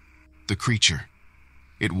shadows. The creature.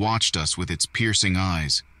 It watched us with its piercing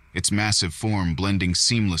eyes, its massive form blending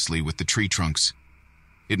seamlessly with the tree trunks.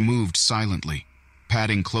 It moved silently,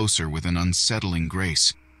 padding closer with an unsettling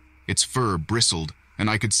grace. Its fur bristled, and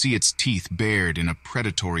I could see its teeth bared in a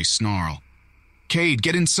predatory snarl. "Cade,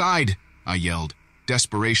 get inside!" I yelled,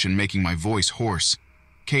 desperation making my voice hoarse.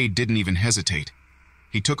 Cade didn't even hesitate.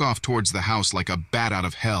 He took off towards the house like a bat out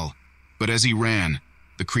of hell, but as he ran,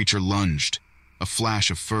 the creature lunged, a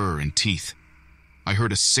flash of fur and teeth. I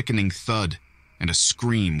heard a sickening thud, and a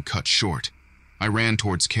scream cut short. I ran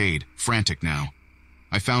towards Cade, frantic now.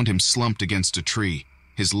 I found him slumped against a tree,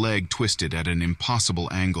 his leg twisted at an impossible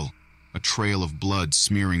angle, a trail of blood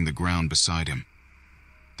smearing the ground beside him.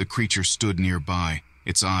 The creature stood nearby,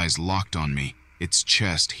 its eyes locked on me, its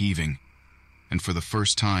chest heaving. And for the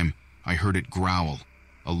first time, I heard it growl,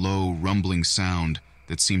 a low, rumbling sound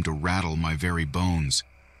that seemed to rattle my very bones.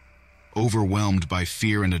 Overwhelmed by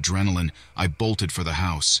fear and adrenaline, I bolted for the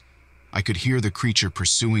house. I could hear the creature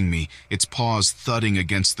pursuing me, its paws thudding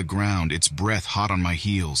against the ground, its breath hot on my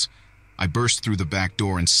heels. I burst through the back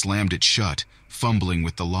door and slammed it shut, fumbling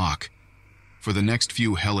with the lock. For the next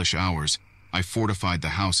few hellish hours, I fortified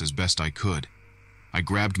the house as best I could. I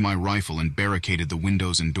grabbed my rifle and barricaded the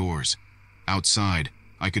windows and doors. Outside,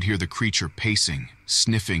 I could hear the creature pacing,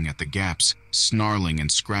 sniffing at the gaps, snarling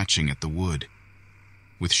and scratching at the wood.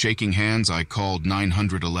 With shaking hands, I called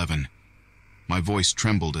 911. My voice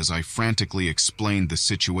trembled as I frantically explained the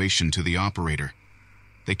situation to the operator.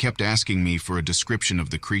 They kept asking me for a description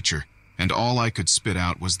of the creature, and all I could spit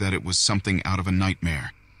out was that it was something out of a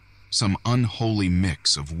nightmare, some unholy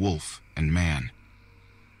mix of wolf and man.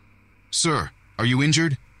 "Sir, are you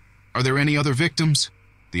injured? Are there any other victims?"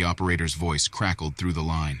 The operator's voice crackled through the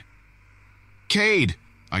line. "Cade!"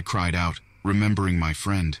 I cried out, remembering my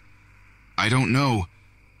friend. I don't know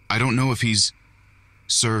if he's..."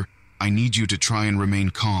 "Sir, I need you to try and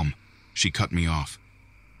remain calm." She cut me off.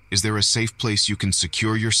 "Is there a safe place you can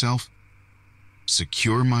secure yourself?"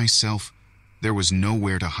 Secure myself? There was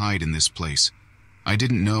nowhere to hide in this place. I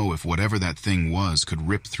didn't know if whatever that thing was could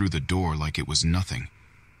rip through the door like it was nothing.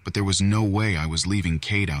 But there was no way I was leaving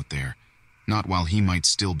Cade out there, not while he might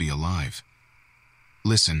still be alive.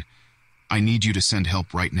 "Listen, I need you to send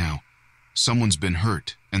help right now. Someone's been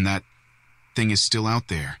hurt, and that thing is still out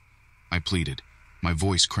there," I pleaded, my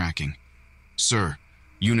voice cracking. "Sir,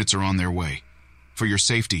 units are on their way. For your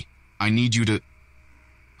safety, I need you to..."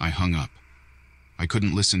 I hung up. I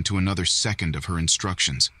couldn't listen to another second of her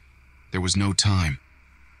instructions. There was no time.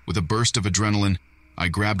 With a burst of adrenaline, I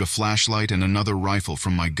grabbed a flashlight and another rifle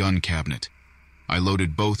from my gun cabinet. I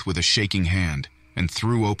loaded both with a shaking hand and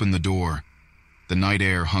threw open the door. The night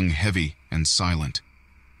air hung heavy and silent.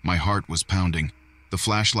 My heart was pounding, the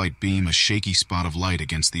flashlight beam a shaky spot of light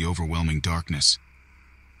against the overwhelming darkness.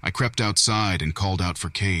 I crept outside and called out for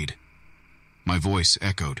Cade. My voice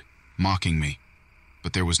echoed, mocking me,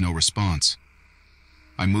 but there was no response.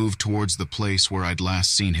 I moved towards the place where I'd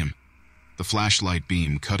last seen him, the flashlight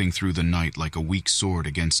beam cutting through the night like a weak sword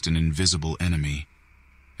against an invisible enemy.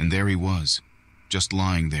 And there he was, just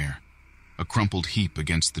lying there, a crumpled heap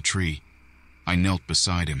against the tree. I knelt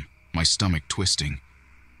beside him, my stomach twisting.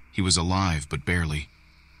 He was alive, but barely.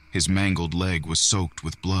 His mangled leg was soaked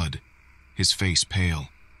with blood, his face pale.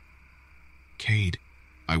 "Cade,"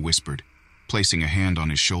 I whispered, placing a hand on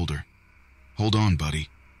his shoulder. "Hold on, buddy.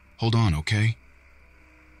 Hold on, okay?"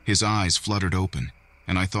 His eyes fluttered open,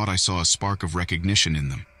 and I thought I saw a spark of recognition in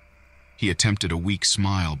them. He attempted a weak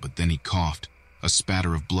smile, but then he coughed, a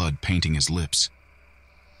spatter of blood painting his lips.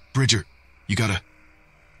 "Bridger, you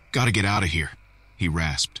gotta get out of here," he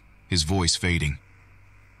rasped, his voice fading.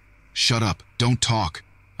 "Shut up, don't talk,"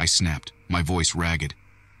 I snapped, my voice ragged.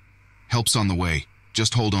 "Help's on the way,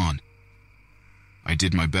 just hold on." I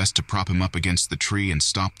did my best to prop him up against the tree and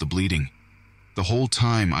stop the bleeding. The whole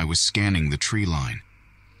time I was scanning the tree line.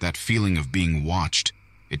 That feeling of being watched,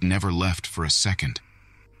 it never left for a second.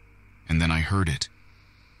 And then I heard it.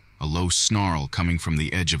 A low snarl coming from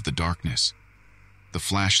the edge of the darkness. The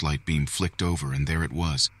flashlight beam flicked over, and there it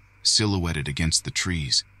was, silhouetted against the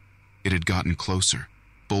trees. It had gotten closer,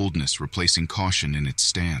 boldness replacing caution in its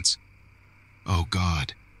stance. "Oh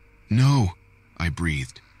God, no!" I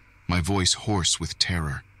breathed, my voice hoarse with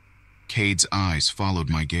terror. Cade's eyes followed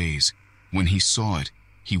my gaze. When he saw it,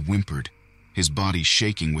 he whimpered, his body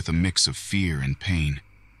shaking with a mix of fear and pain.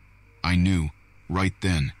 I knew, right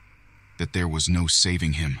then, that there was no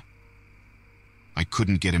saving him. I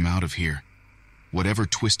couldn't get him out of here. Whatever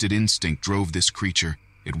twisted instinct drove this creature,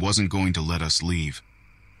 it wasn't going to let us leave.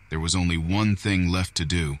 There was only one thing left to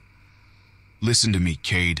do. "Listen to me,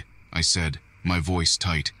 Cade," I said, my voice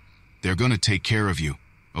tight. "They're gonna take care of you,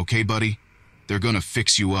 okay, buddy? They're gonna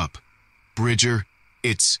fix you up. Bridger,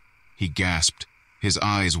 it's..." he gasped, his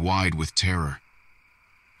eyes wide with terror.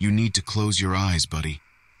 "You need to close your eyes, buddy.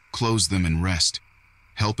 Close them and rest.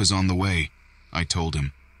 Help is on the way," I told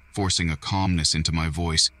him, forcing a calmness into my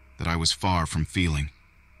voice that I was far from feeling.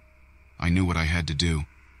 I knew what I had to do.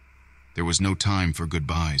 There was no time for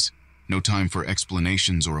goodbyes, no time for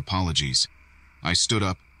explanations or apologies. I stood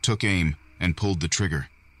up, took aim, and pulled the trigger.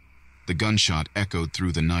 The gunshot echoed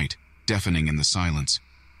through the night, deafening in the silence.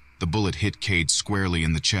 The bullet hit Cade squarely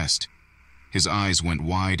in the chest. His eyes went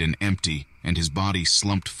wide and empty, and his body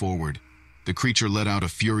slumped forward. The creature let out a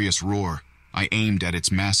furious roar. I aimed at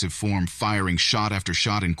its massive form, firing shot after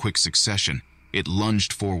shot in quick succession. It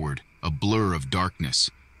lunged forward, a blur of darkness.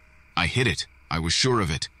 I hit it, I was sure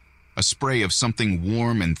of it. A spray of something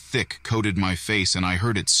warm and thick coated my face, and I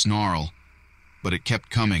heard it snarl. But it kept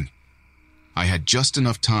coming. I had just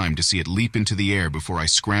enough time to see it leap into the air before I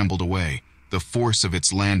scrambled away, the force of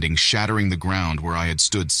its landing shattering the ground where I had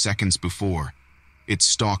stood seconds before. It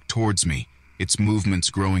stalked towards me, its movements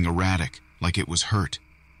growing erratic, like it was hurt.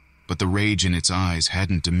 But the rage in its eyes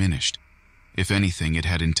hadn't diminished. If anything, it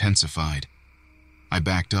had intensified. I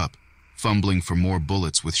backed up, fumbling for more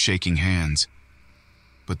bullets with shaking hands.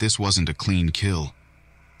 But this wasn't a clean kill.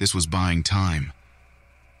 This was buying time.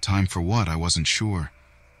 Time for what, I wasn't sure.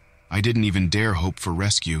 I didn't even dare hope for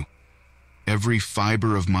rescue. Every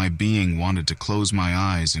fiber of my being wanted to close my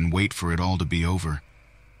eyes and wait for it all to be over.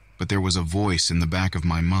 But there was a voice in the back of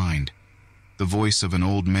my mind, the voice of an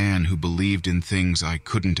old man who believed in things I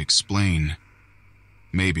couldn't explain.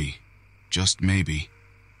 Maybe, just maybe,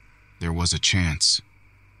 there was a chance.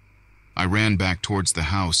 I ran back towards the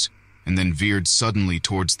house and then veered suddenly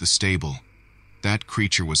towards the stable. That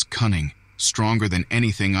creature was cunning, stronger than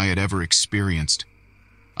anything I had ever experienced.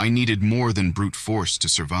 I needed more than brute force to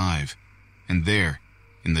survive. And there,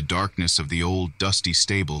 in the darkness of the old, dusty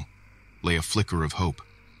stable, lay a flicker of hope.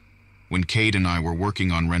 When Cade and I were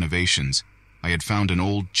working on renovations, I had found an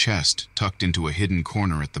old chest tucked into a hidden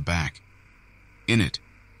corner at the back. In it,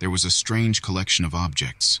 there was a strange collection of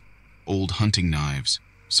objects, old hunting knives,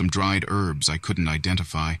 some dried herbs I couldn't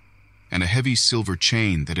identify, and a heavy silver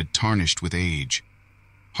chain that had tarnished with age.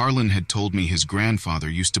 Harlan had told me his grandfather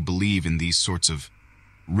used to believe in these sorts of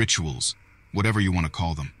rituals, whatever you want to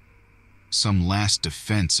call them. Some last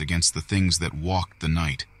defense against the things that walked the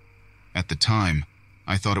night. At the time,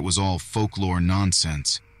 I thought it was all folklore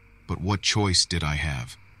nonsense, but what choice did I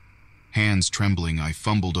have? Hands trembling, I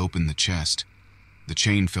fumbled open the chest. The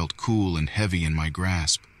chain felt cool and heavy in my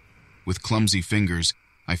grasp. With clumsy fingers,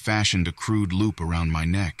 I fashioned a crude loop around my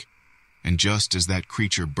neck. And just as that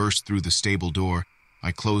creature burst through the stable door,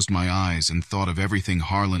 I closed my eyes and thought of everything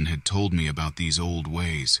Harlan had told me about these old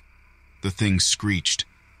ways. The thing screeched,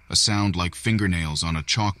 a sound like fingernails on a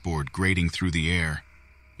chalkboard grating through the air.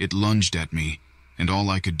 It lunged at me, and all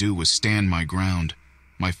I could do was stand my ground,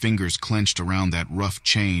 my fingers clenched around that rough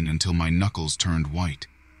chain until my knuckles turned white.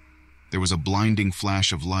 There was a blinding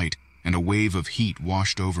flash of light, and a wave of heat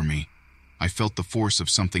washed over me. I felt the force of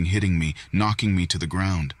something hitting me, knocking me to the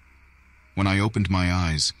ground. When I opened my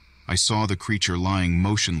eyes, I saw the creature lying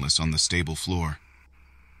motionless on the stable floor.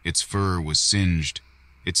 Its fur was singed,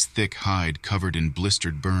 its thick hide covered in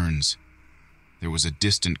blistered burns. There was a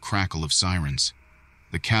distant crackle of sirens.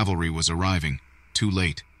 The cavalry was arriving, too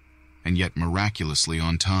late, and yet miraculously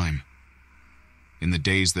on time. In the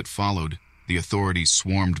days that followed, the authorities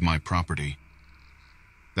swarmed my property.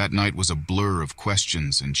 That night was a blur of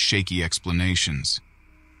questions and shaky explanations.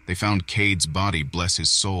 They found Cade's body, bless his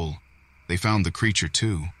soul. They found the creature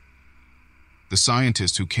too. The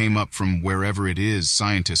scientists who came up from wherever it is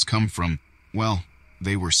scientists come from, well,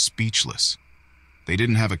 they were speechless. They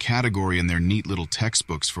didn't have a category in their neat little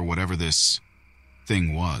textbooks for whatever this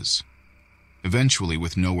thing was. Eventually,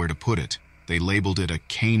 with nowhere to put it, they labeled it a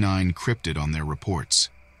canine cryptid on their reports.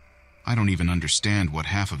 I don't even understand what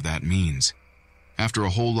half of that means. After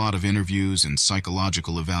a whole lot of interviews and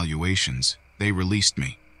psychological evaluations, they released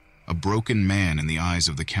me, a broken man in the eyes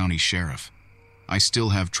of the county sheriff. I still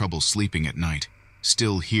have trouble sleeping at night.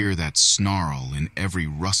 still hear that snarl in every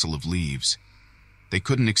rustle of leaves. They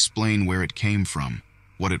couldn't explain where it came from,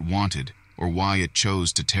 what it wanted, or why it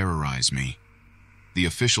chose to terrorize me. The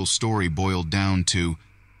official story boiled down to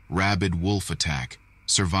rabid wolf attack.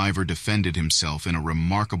 Survivor defended himself in a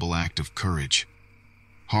remarkable act of courage.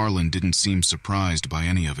 Harlan didn't seem surprised by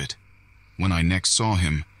any of it. When I next saw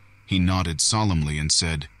him, he nodded solemnly and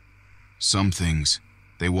said, "Some things,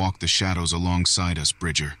 they walk the shadows alongside us,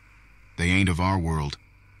 Bridger. They ain't of our world,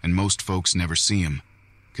 and most folks never see 'em.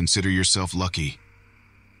 Consider yourself lucky.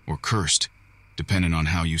 Or cursed, depending on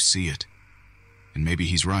how you see it." And maybe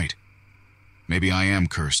he's right. Maybe I am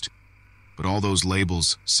cursed. But all those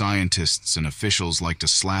labels scientists and officials like to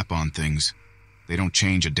slap on things, they don't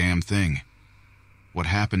change a damn thing. What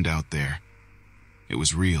happened out there, it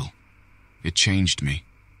was real. It changed me.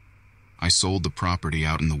 I sold the property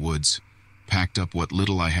out in the woods, packed up what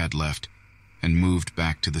little I had left, and moved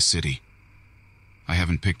back to the city. I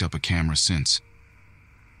haven't picked up a camera since.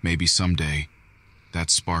 Maybe someday, that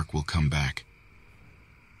spark will come back.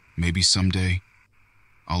 Maybe someday,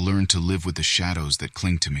 I'll learn to live with the shadows that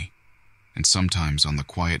cling to me. And sometimes on the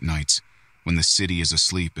quiet nights, when the city is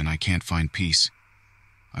asleep and I can't find peace,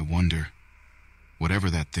 I wonder, whatever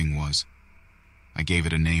that thing was, I gave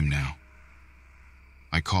it a name now.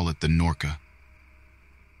 I call it the Norca.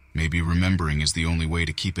 Maybe remembering is the only way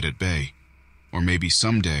to keep it at bay, or maybe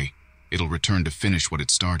someday it'll return to finish what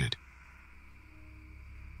it started.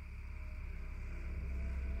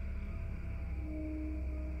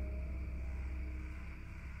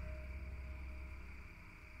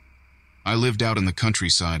 I lived out in the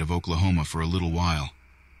countryside of Oklahoma for a little while.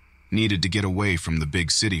 Needed to get away from the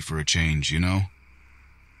big city for a change, you know?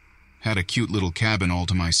 Had a cute little cabin all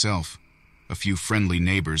to myself, a few friendly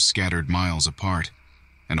neighbors scattered miles apart,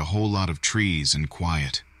 and a whole lot of trees and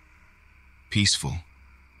quiet. Peaceful,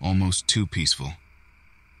 almost too peaceful.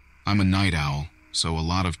 I'm a night owl, so a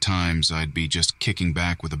lot of times I'd be just kicking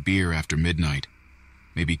back with a beer after midnight,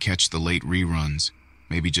 maybe catch the late reruns,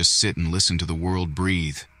 maybe just sit and listen to the world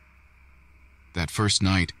breathe. That first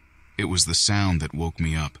night, it was the sound that woke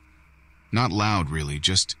me up. Not loud, really,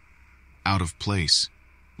 just out of place,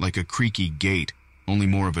 like a creaky gate, only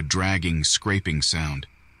more of a dragging, scraping sound.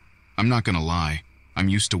 I'm not gonna lie, I'm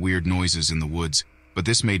used to weird noises in the woods, but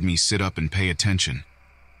this made me sit up and pay attention.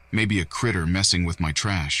 Maybe a critter messing with my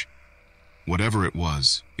trash. Whatever it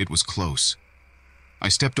was close. I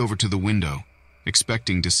stepped over to the window,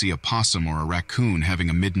 expecting to see a possum or a raccoon having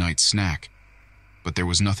a midnight snack, but there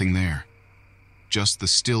was nothing there. Just the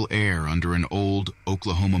still air under an old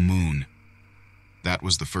Oklahoma moon. That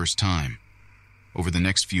was the first time. Over the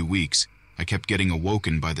next few weeks, I kept getting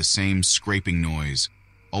awoken by the same scraping noise,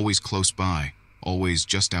 always close by, always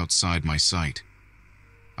just outside my sight.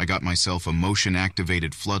 I got myself a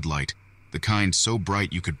motion-activated floodlight, the kind so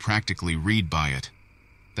bright you could practically read by it.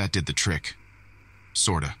 That did the trick.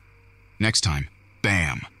 Sorta. Next time,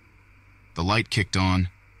 bam! The light kicked on,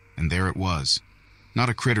 and there it was. Not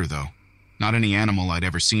a critter, though. Not any animal I'd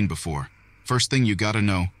ever seen before. First thing you gotta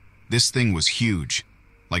know, this thing was huge.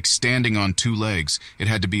 Like standing on two legs, it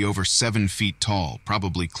had to be over 7 feet tall,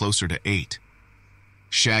 probably closer to 8.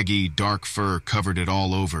 Shaggy, dark fur covered it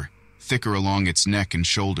all over, thicker along its neck and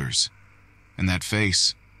shoulders. And that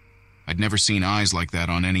face, I'd never seen eyes like that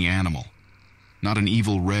on any animal. Not an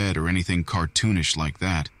evil red or anything cartoonish like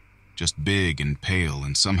that, just big and pale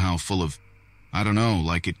and somehow full of, I don't know,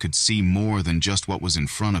 like it could see more than just what was in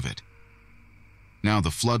front of it. Now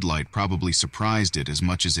the floodlight probably surprised it as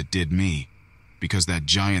much as it did me, because that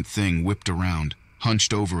giant thing whipped around,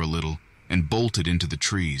 hunched over a little, and bolted into the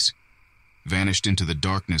trees. Vanished into the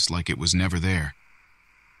darkness like it was never there.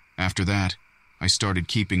 After that, I started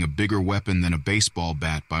keeping a bigger weapon than a baseball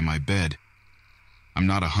bat by my bed. I'm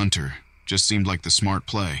not a hunter, just seemed like the smart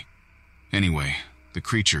play. Anyway, the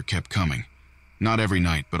creature kept coming. Not every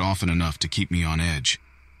night, but often enough to keep me on edge.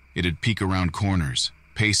 It'd peek around corners,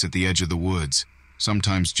 pace at the edge of the woods,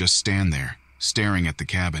 sometimes just stand there, staring at the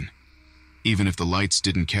cabin. Even if the lights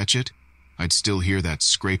didn't catch it, I'd still hear that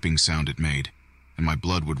scraping sound it made, and my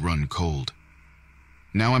blood would run cold.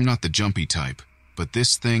 Now I'm not the jumpy type, but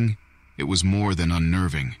this thing, it was more than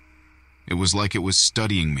unnerving. It was like it was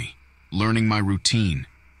studying me, learning my routine.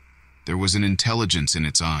 There was an intelligence in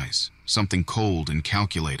its eyes, something cold and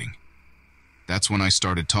calculating. That's when I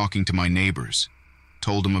started talking to my neighbors,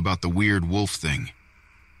 told them about the weird wolf thing.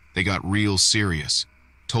 They got real serious,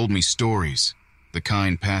 told me stories, the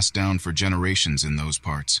kind passed down for generations in those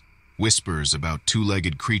parts. Whispers about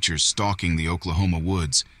two-legged creatures stalking the Oklahoma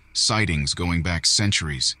woods, sightings going back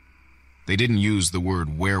centuries. They didn't use the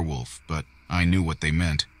word werewolf, but I knew what they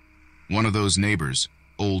meant. One of those neighbors,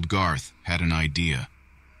 Old Garth had an idea.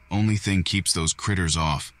 Only thing keeps those critters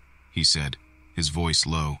off, he said, his voice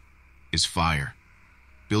low, is fire.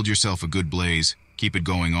 Build yourself a good blaze, keep it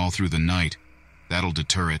going all through the night. That'll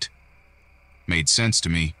deter it. Made sense to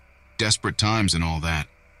me. Desperate times and all that.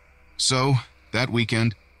 So, that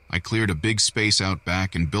weekend, I cleared a big space out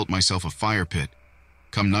back and built myself a fire pit.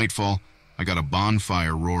 Come nightfall, I got a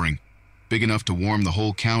bonfire roaring, big enough to warm the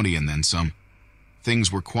whole county and then some.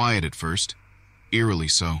 Things were quiet at first, eerily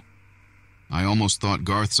so. I almost thought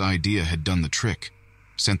Garth's idea had done the trick,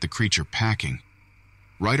 sent the creature packing.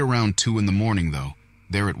 Right around 2 in the morning, though,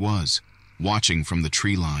 there it was, watching from the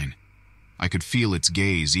tree line. I could feel its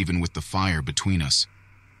gaze even with the fire between us.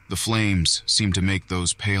 The flames seemed to make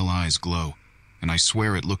those pale eyes glow, and I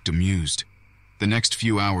swear it looked amused. The next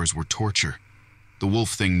few hours were torture. The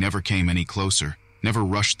wolf thing never came any closer, never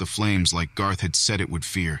rushed the flames like Garth had said it would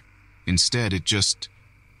fear. Instead, it just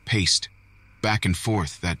paced, back and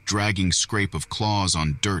forth, that dragging scrape of claws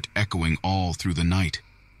on dirt echoing all through the night.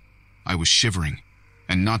 I was shivering,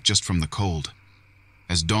 and not just from the cold.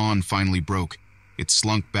 As dawn finally broke, it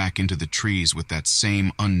slunk back into the trees with that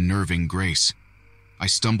same unnerving grace. I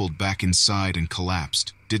stumbled back inside and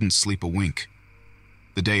collapsed, didn't sleep a wink.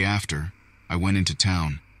 The day after, I went into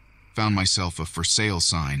town, found myself a for sale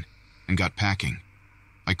sign, and got packing.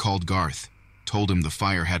 I called Garth, told him the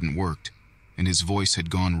fire hadn't worked, and his voice had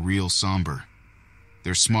gone real somber.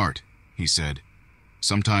 They're smart, he said.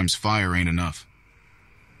 Sometimes fire ain't enough.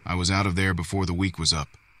 I was out of there before the week was up,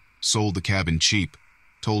 sold the cabin cheap,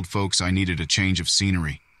 told folks I needed a change of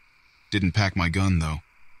scenery. Didn't pack my gun, though.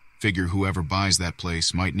 Figure whoever buys that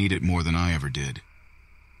place might need it more than I ever did.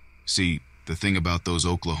 See, the thing about those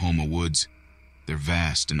Oklahoma woods, they're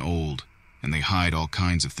vast and old, and they hide all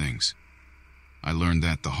kinds of things. I learned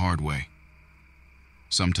that the hard way.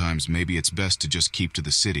 Sometimes maybe it's best to just keep to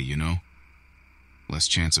the city, you know? Less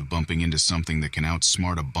chance of bumping into something that can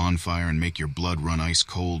outsmart a bonfire and make your blood run ice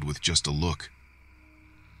cold with just a look.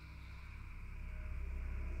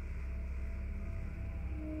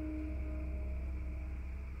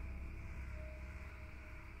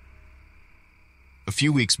 A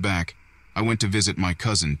few weeks back, I went to visit my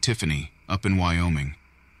cousin, Tiffany, up in Wyoming.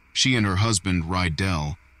 She and her husband,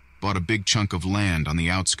 Rydell, bought a big chunk of land on the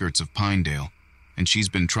outskirts of Pinedale, and she's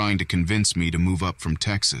been trying to convince me to move up from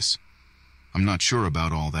Texas. I'm not sure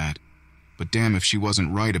about all that, but damn if she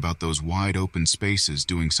wasn't right about those wide-open spaces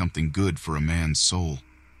doing something good for a man's soul.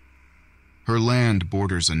 Her land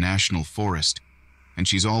borders a national forest, and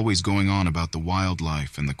she's always going on about the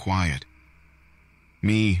wildlife and the quiet.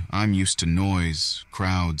 Me, I'm used to noise,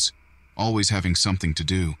 crowds, always having something to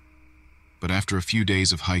do. But after a few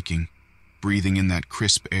days of hiking, breathing in that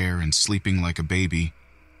crisp air and sleeping like a baby,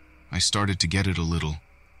 I started to get it a little.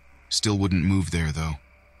 Still wouldn't move there, though.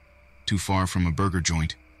 Too far from a burger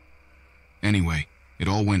joint. Anyway, it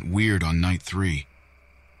all went weird on night 3.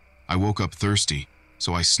 I woke up thirsty,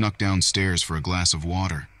 so I snuck downstairs for a glass of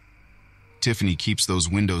water. Tiffany keeps those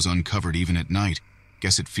windows uncovered even at night.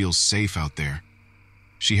 Guess it feels safe out there.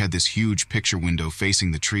 She had this huge picture window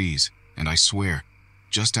facing the trees, and I swear,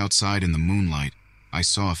 just outside in the moonlight, I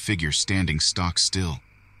saw a figure standing stock still.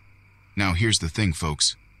 Now here's the thing,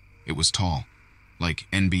 folks. It was tall, like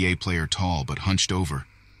NBA player tall but hunched over,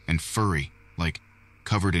 and furry, like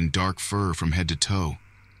covered in dark fur from head to toe.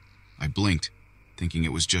 I blinked, thinking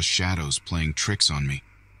it was just shadows playing tricks on me.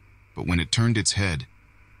 But when it turned its head,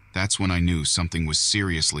 that's when I knew something was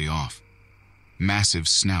seriously off. Massive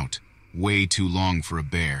snout, way too long for a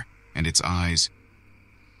bear, and its eyes,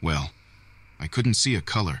 well, I couldn't see a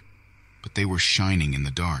color, but they were shining in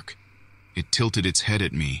the dark. It tilted its head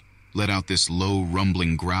at me, let out this low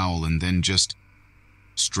rumbling growl, and then just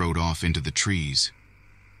strode off into the trees.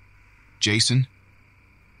 Jason?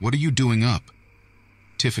 What are you doing up?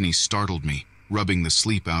 Tiffany startled me, rubbing the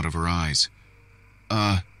sleep out of her eyes.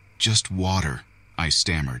 Just water, I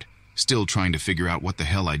stammered, still trying to figure out what the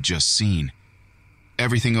hell I'd just seen.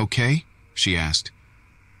 Everything okay? She asked.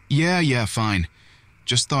 Yeah, fine.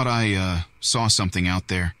 Just thought I, saw something out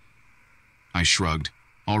there. I shrugged,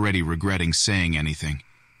 already regretting saying anything.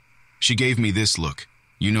 She gave me this look,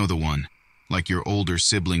 you know the one, like your older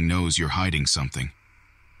sibling knows you're hiding something.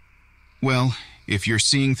 Well, if you're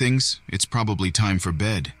seeing things, it's probably time for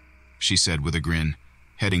bed, she said with a grin,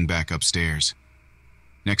 heading back upstairs.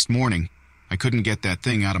 Next morning, I couldn't get that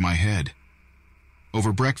thing out of my head.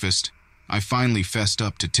 Over breakfast, I finally fessed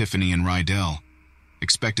up to Tiffany and Rydell.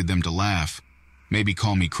 Expected them to laugh, maybe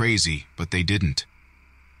call me crazy, but they didn't.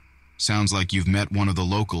 Sounds like you've met one of the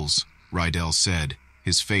locals, Rydell said,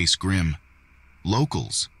 his face grim.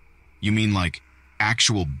 Locals? You mean like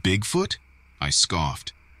actual Bigfoot? I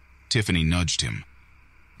scoffed. Tiffany nudged him.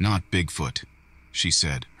 Not Bigfoot, she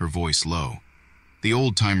said, her voice low. The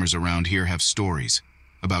old-timers around here have stories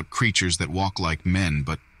about creatures that walk like men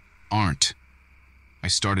but aren't. I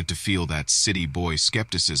started to feel that city boy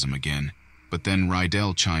skepticism again, but then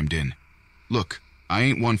Rydell chimed in. Look, I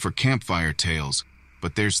ain't one for campfire tales,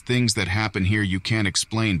 but there's things that happen here you can't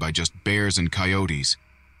explain by just bears and coyotes.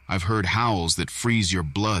 I've heard howls that freeze your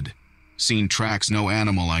blood, seen tracks no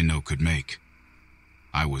animal I know could make.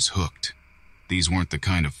 I was hooked. These weren't the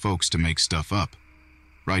kind of folks to make stuff up.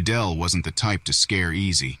 Rydell wasn't the type to scare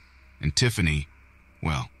easy, and Tiffany,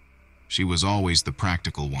 well, she was always the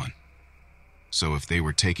practical one. So if they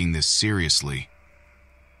were taking this seriously...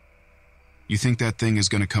 You think that thing is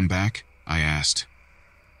going to come back? I asked.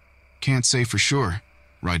 Can't say for sure,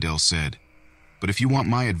 Rydell said. But if you want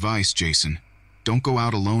my advice, Jason, don't go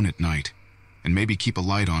out alone at night, and maybe keep a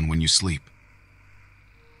light on when you sleep.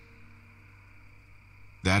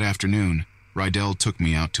 That afternoon, Rydell took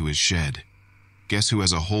me out to his shed. Guess who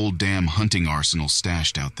has a whole damn hunting arsenal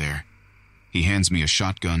stashed out there? He hands me a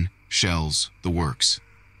shotgun, shells, the works.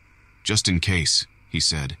 Just in case, he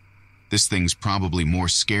said. This thing's probably more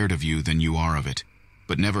scared of you than you are of it,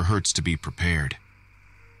 but never hurts to be prepared.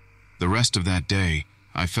 The rest of that day,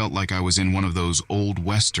 I felt like I was in one of those old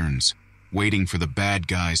westerns, waiting for the bad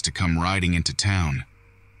guys to come riding into town.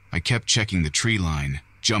 I kept checking the tree line,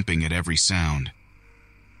 jumping at every sound.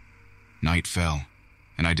 Night fell,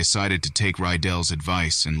 and I decided to take Rydell's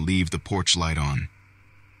advice and leave the porch light on.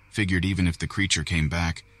 Figured even if the creature came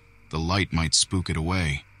back, the light might spook it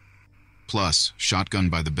away. Plus, shotgun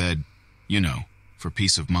by the bed, you know, for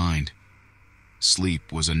peace of mind.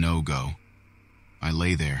 Sleep was a no-go. I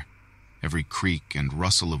lay there, every creak and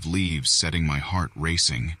rustle of leaves setting my heart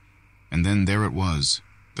racing, and then there it was,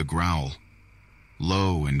 the growl.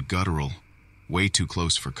 Low and guttural, way too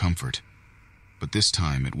close for comfort. But this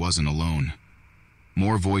time it wasn't alone.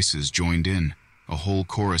 More voices joined in, a whole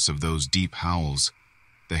chorus of those deep howls.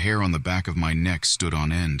 The hair on the back of my neck stood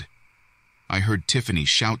on end. I heard Tiffany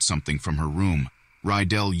shout something from her room,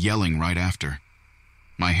 Rydell yelling right after.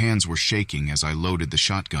 My hands were shaking as I loaded the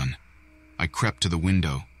shotgun. I crept to the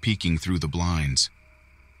window, peeking through the blinds.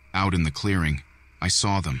 Out in the clearing, I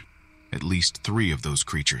saw them, at least 3 of those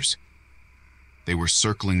creatures. They were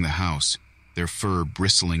circling the house, their fur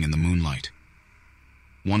bristling in the moonlight.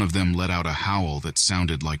 One of them let out a howl that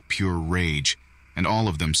sounded like pure rage, and all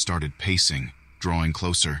of them started pacing, drawing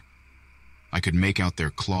closer. I could make out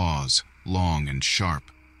their claws, long and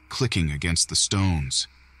sharp, clicking against the stones.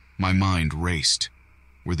 My mind raced.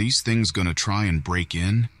 Were these things going to try and break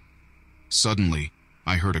in? Suddenly,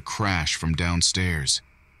 I heard a crash from downstairs.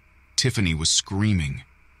 Tiffany was screaming.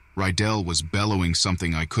 Rydell was bellowing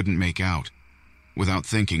something I couldn't make out. Without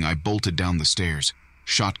thinking, I bolted down the stairs,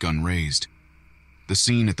 shotgun raised. The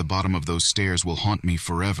scene at the bottom of those stairs will haunt me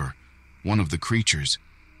forever. One of the creatures,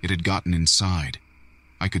 it had gotten inside.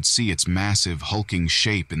 I could see its massive, hulking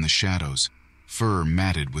shape in the shadows, fur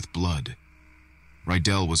matted with blood.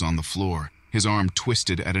 Rydell was on the floor, his arm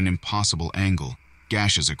twisted at an impossible angle,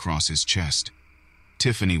 gashes across his chest.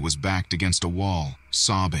 Tiffany was backed against a wall,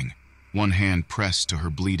 sobbing, one hand pressed to her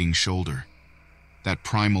bleeding shoulder. That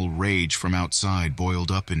primal rage from outside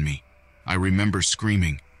boiled up in me. I remember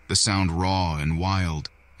screaming, the sound raw and wild,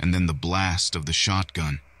 and then the blast of the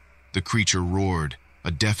shotgun. The creature roared,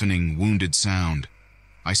 a deafening, wounded sound.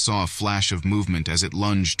 I saw a flash of movement as it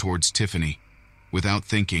lunged towards Tiffany. Without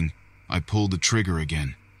thinking, I pulled the trigger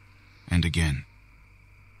again, and again.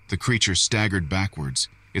 The creature staggered backwards,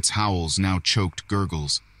 its howls now choked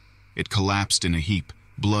gurgles. It collapsed in a heap,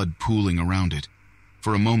 blood pooling around it.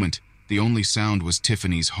 For a moment, the only sound was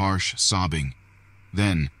Tiffany's harsh sobbing.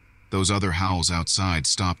 Then, those other howls outside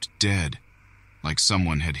stopped dead, like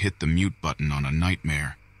someone had hit the mute button on a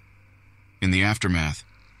nightmare. In the aftermath,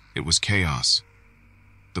 it was chaos.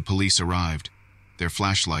 The police arrived, their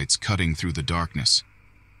flashlights cutting through the darkness.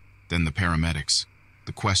 Then the paramedics,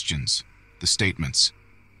 the questions, the statements.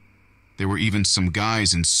 There were even some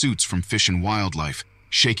guys in suits from Fish and Wildlife,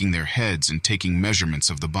 shaking their heads and taking measurements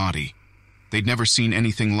of the body. They'd never seen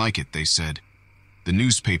anything like it, they said. The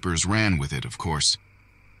newspapers ran with it, of course.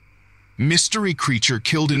 "Mystery creature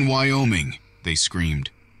killed in Wyoming," they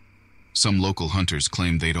screamed. Some local hunters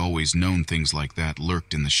claimed they'd always known things like that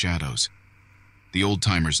lurked in the shadows. The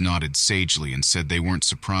old-timers nodded sagely and said they weren't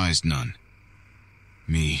surprised none.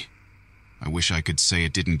 Me. I wish I could say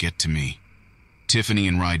it didn't get to me. Tiffany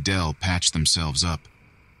and Rydell patched themselves up,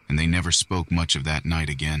 and they never spoke much of that night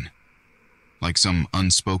again. Like some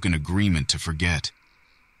unspoken agreement to forget.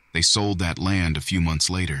 They sold that land a few months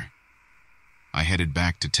later. I headed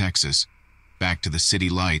back to Texas, back to the city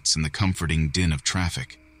lights and the comforting din of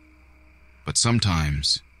traffic. But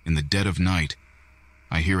sometimes, in the dead of night,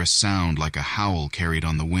 I hear a sound like a howl carried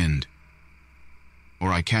on the wind.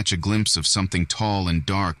 Or I catch a glimpse of something tall and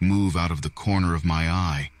dark move out of the corner of my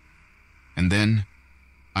eye. And then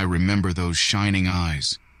I remember those shining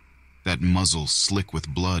eyes, that muzzle slick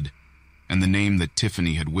with blood, and the name that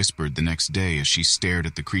Tiffany had whispered the next day as she stared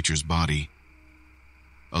at the creature's body.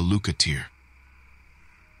 A lucatir.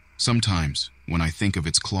 Sometimes, when I think of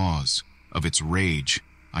its claws, of its rage,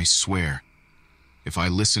 I swear, if I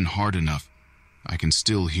listen hard enough, I can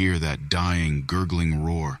still hear that dying, gurgling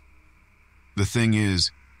roar. The thing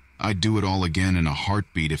is, I'd do it all again in a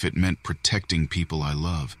heartbeat if it meant protecting people I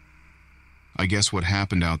love. I guess what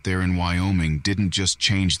happened out there in Wyoming didn't just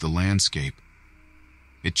change the landscape.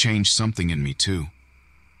 It changed something in me, too.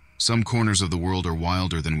 Some corners of the world are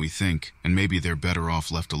wilder than we think, and maybe they're better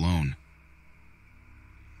off left alone.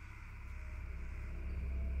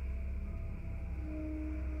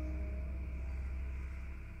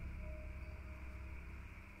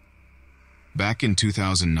 Back in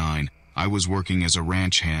 2009, I was working as a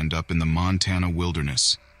ranch hand up in the Montana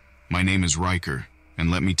wilderness. My name is Riker,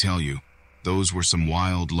 and let me tell you, those were some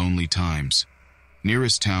wild, lonely times.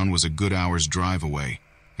 Nearest town was a good hour's drive away,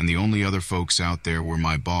 and the only other folks out there were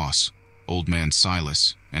my boss, old man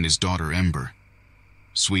Silas, and his daughter Ember.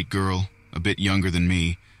 Sweet girl, a bit younger than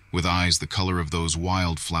me, with eyes the color of those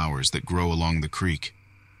wildflowers that grow along the creek.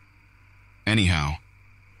 Anyhow,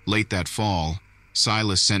 late that fall,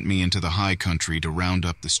 Silas sent me into the high country to round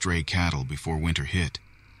up the stray cattle before winter hit.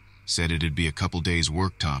 Said it'd be a couple days'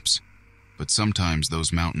 work tops, but sometimes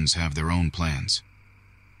those mountains have their own plans.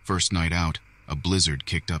 First night out, a blizzard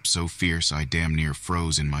kicked up so fierce I damn near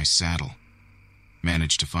froze in my saddle.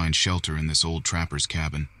 Managed to find shelter in this old trapper's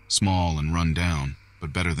cabin, small and run down,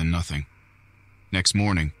 but better than nothing. Next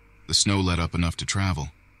morning, the snow let up enough to travel.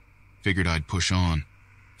 Figured I'd push on,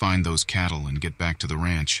 find those cattle and get back to the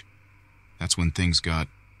ranch. That's when things got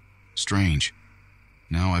strange.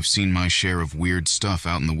 Now I've seen my share of weird stuff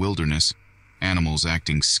out in the wilderness, animals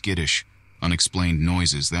acting skittish, unexplained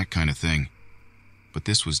noises, that kind of thing. But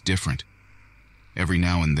this was different. Every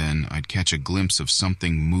now and then, I'd catch a glimpse of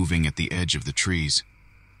something moving at the edge of the trees.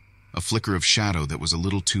 A flicker of shadow that was a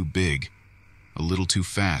little too big, a little too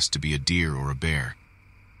fast to be a deer or a bear.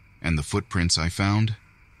 And the footprints I found?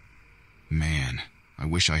 Man, I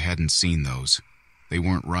wish I hadn't seen those. They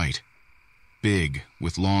weren't right. Big,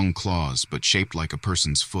 with long claws, but shaped like a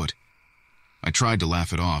person's foot. I tried to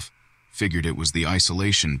laugh it off, figured it was the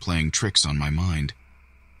isolation playing tricks on my mind.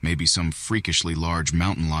 Maybe some freakishly large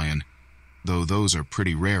mountain lion, though those are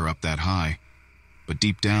pretty rare up that high. But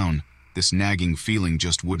deep down, this nagging feeling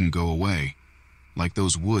just wouldn't go away, like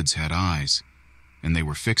those woods had eyes, and they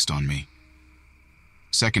were fixed on me.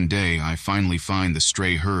 Second day, I finally find the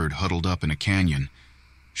stray herd huddled up in a canyon.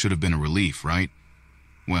 Should have been a relief, right?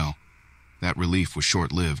 Well, that relief was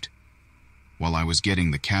short-lived. While I was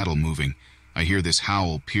getting the cattle moving, I hear this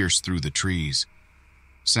howl pierce through the trees.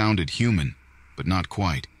 Sounded human, but not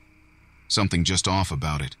quite. Something just off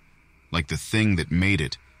about it, like the thing that made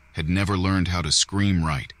it had never learned how to scream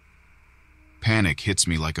right. Panic hits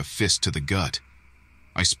me like a fist to the gut.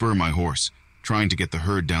 I spur my horse, trying to get the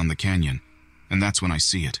herd down the canyon, and that's when I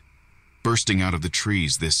see it. Bursting out of the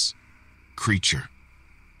trees, this creature.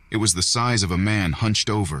 It was the size of a man hunched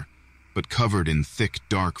over, but covered in thick,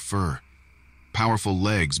 dark fur. Powerful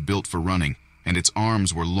legs built for running, and its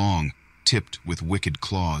arms were long, tipped with wicked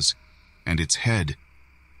claws. And its head,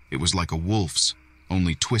 it was like a wolf's,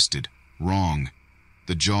 only twisted, wrong.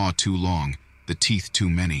 The jaw too long, the teeth too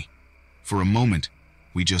many. For a moment,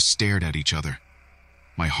 we just stared at each other.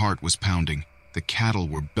 My heart was pounding, the cattle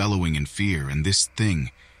were bellowing in fear, and this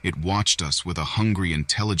thing, it watched us with a hungry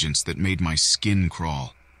intelligence that made my skin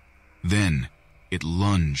crawl. Then, it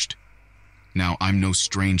lunged. Now, I'm no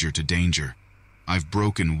stranger to danger. I've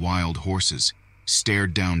broken wild horses,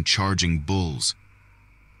 stared down charging bulls.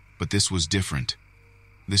 But this was different.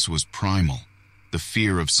 This was primal, the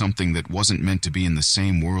fear of something that wasn't meant to be in the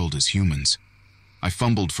same world as humans. I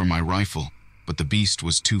fumbled for my rifle, but the beast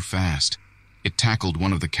was too fast. It tackled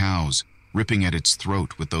one of the cows, ripping at its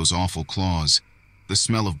throat with those awful claws. The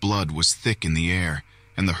smell of blood was thick in the air,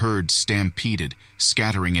 and the herd stampeded,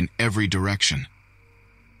 scattering in every direction.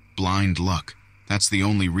 Blind luck, that's the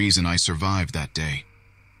only reason I survived that day.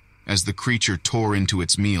 As the creature tore into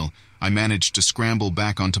its meal, I managed to scramble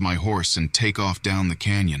back onto my horse and take off down the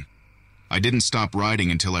canyon. I didn't stop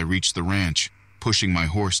riding until I reached the ranch, pushing my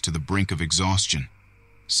horse to the brink of exhaustion.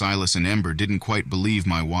 Silas and Ember didn't quite believe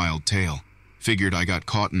my wild tale, figured I got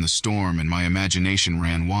caught in the storm and my imagination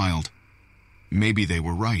ran wild. Maybe they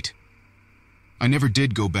were right. I never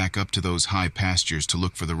did go back up to those high pastures to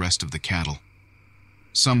look for the rest of the cattle.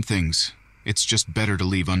 Some things, it's just better to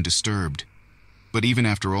leave undisturbed. But even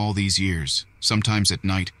after all these years, sometimes at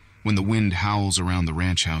night, when the wind howls around the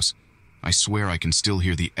ranch house, I swear I can still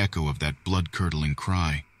hear the echo of that blood-curdling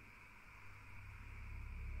cry.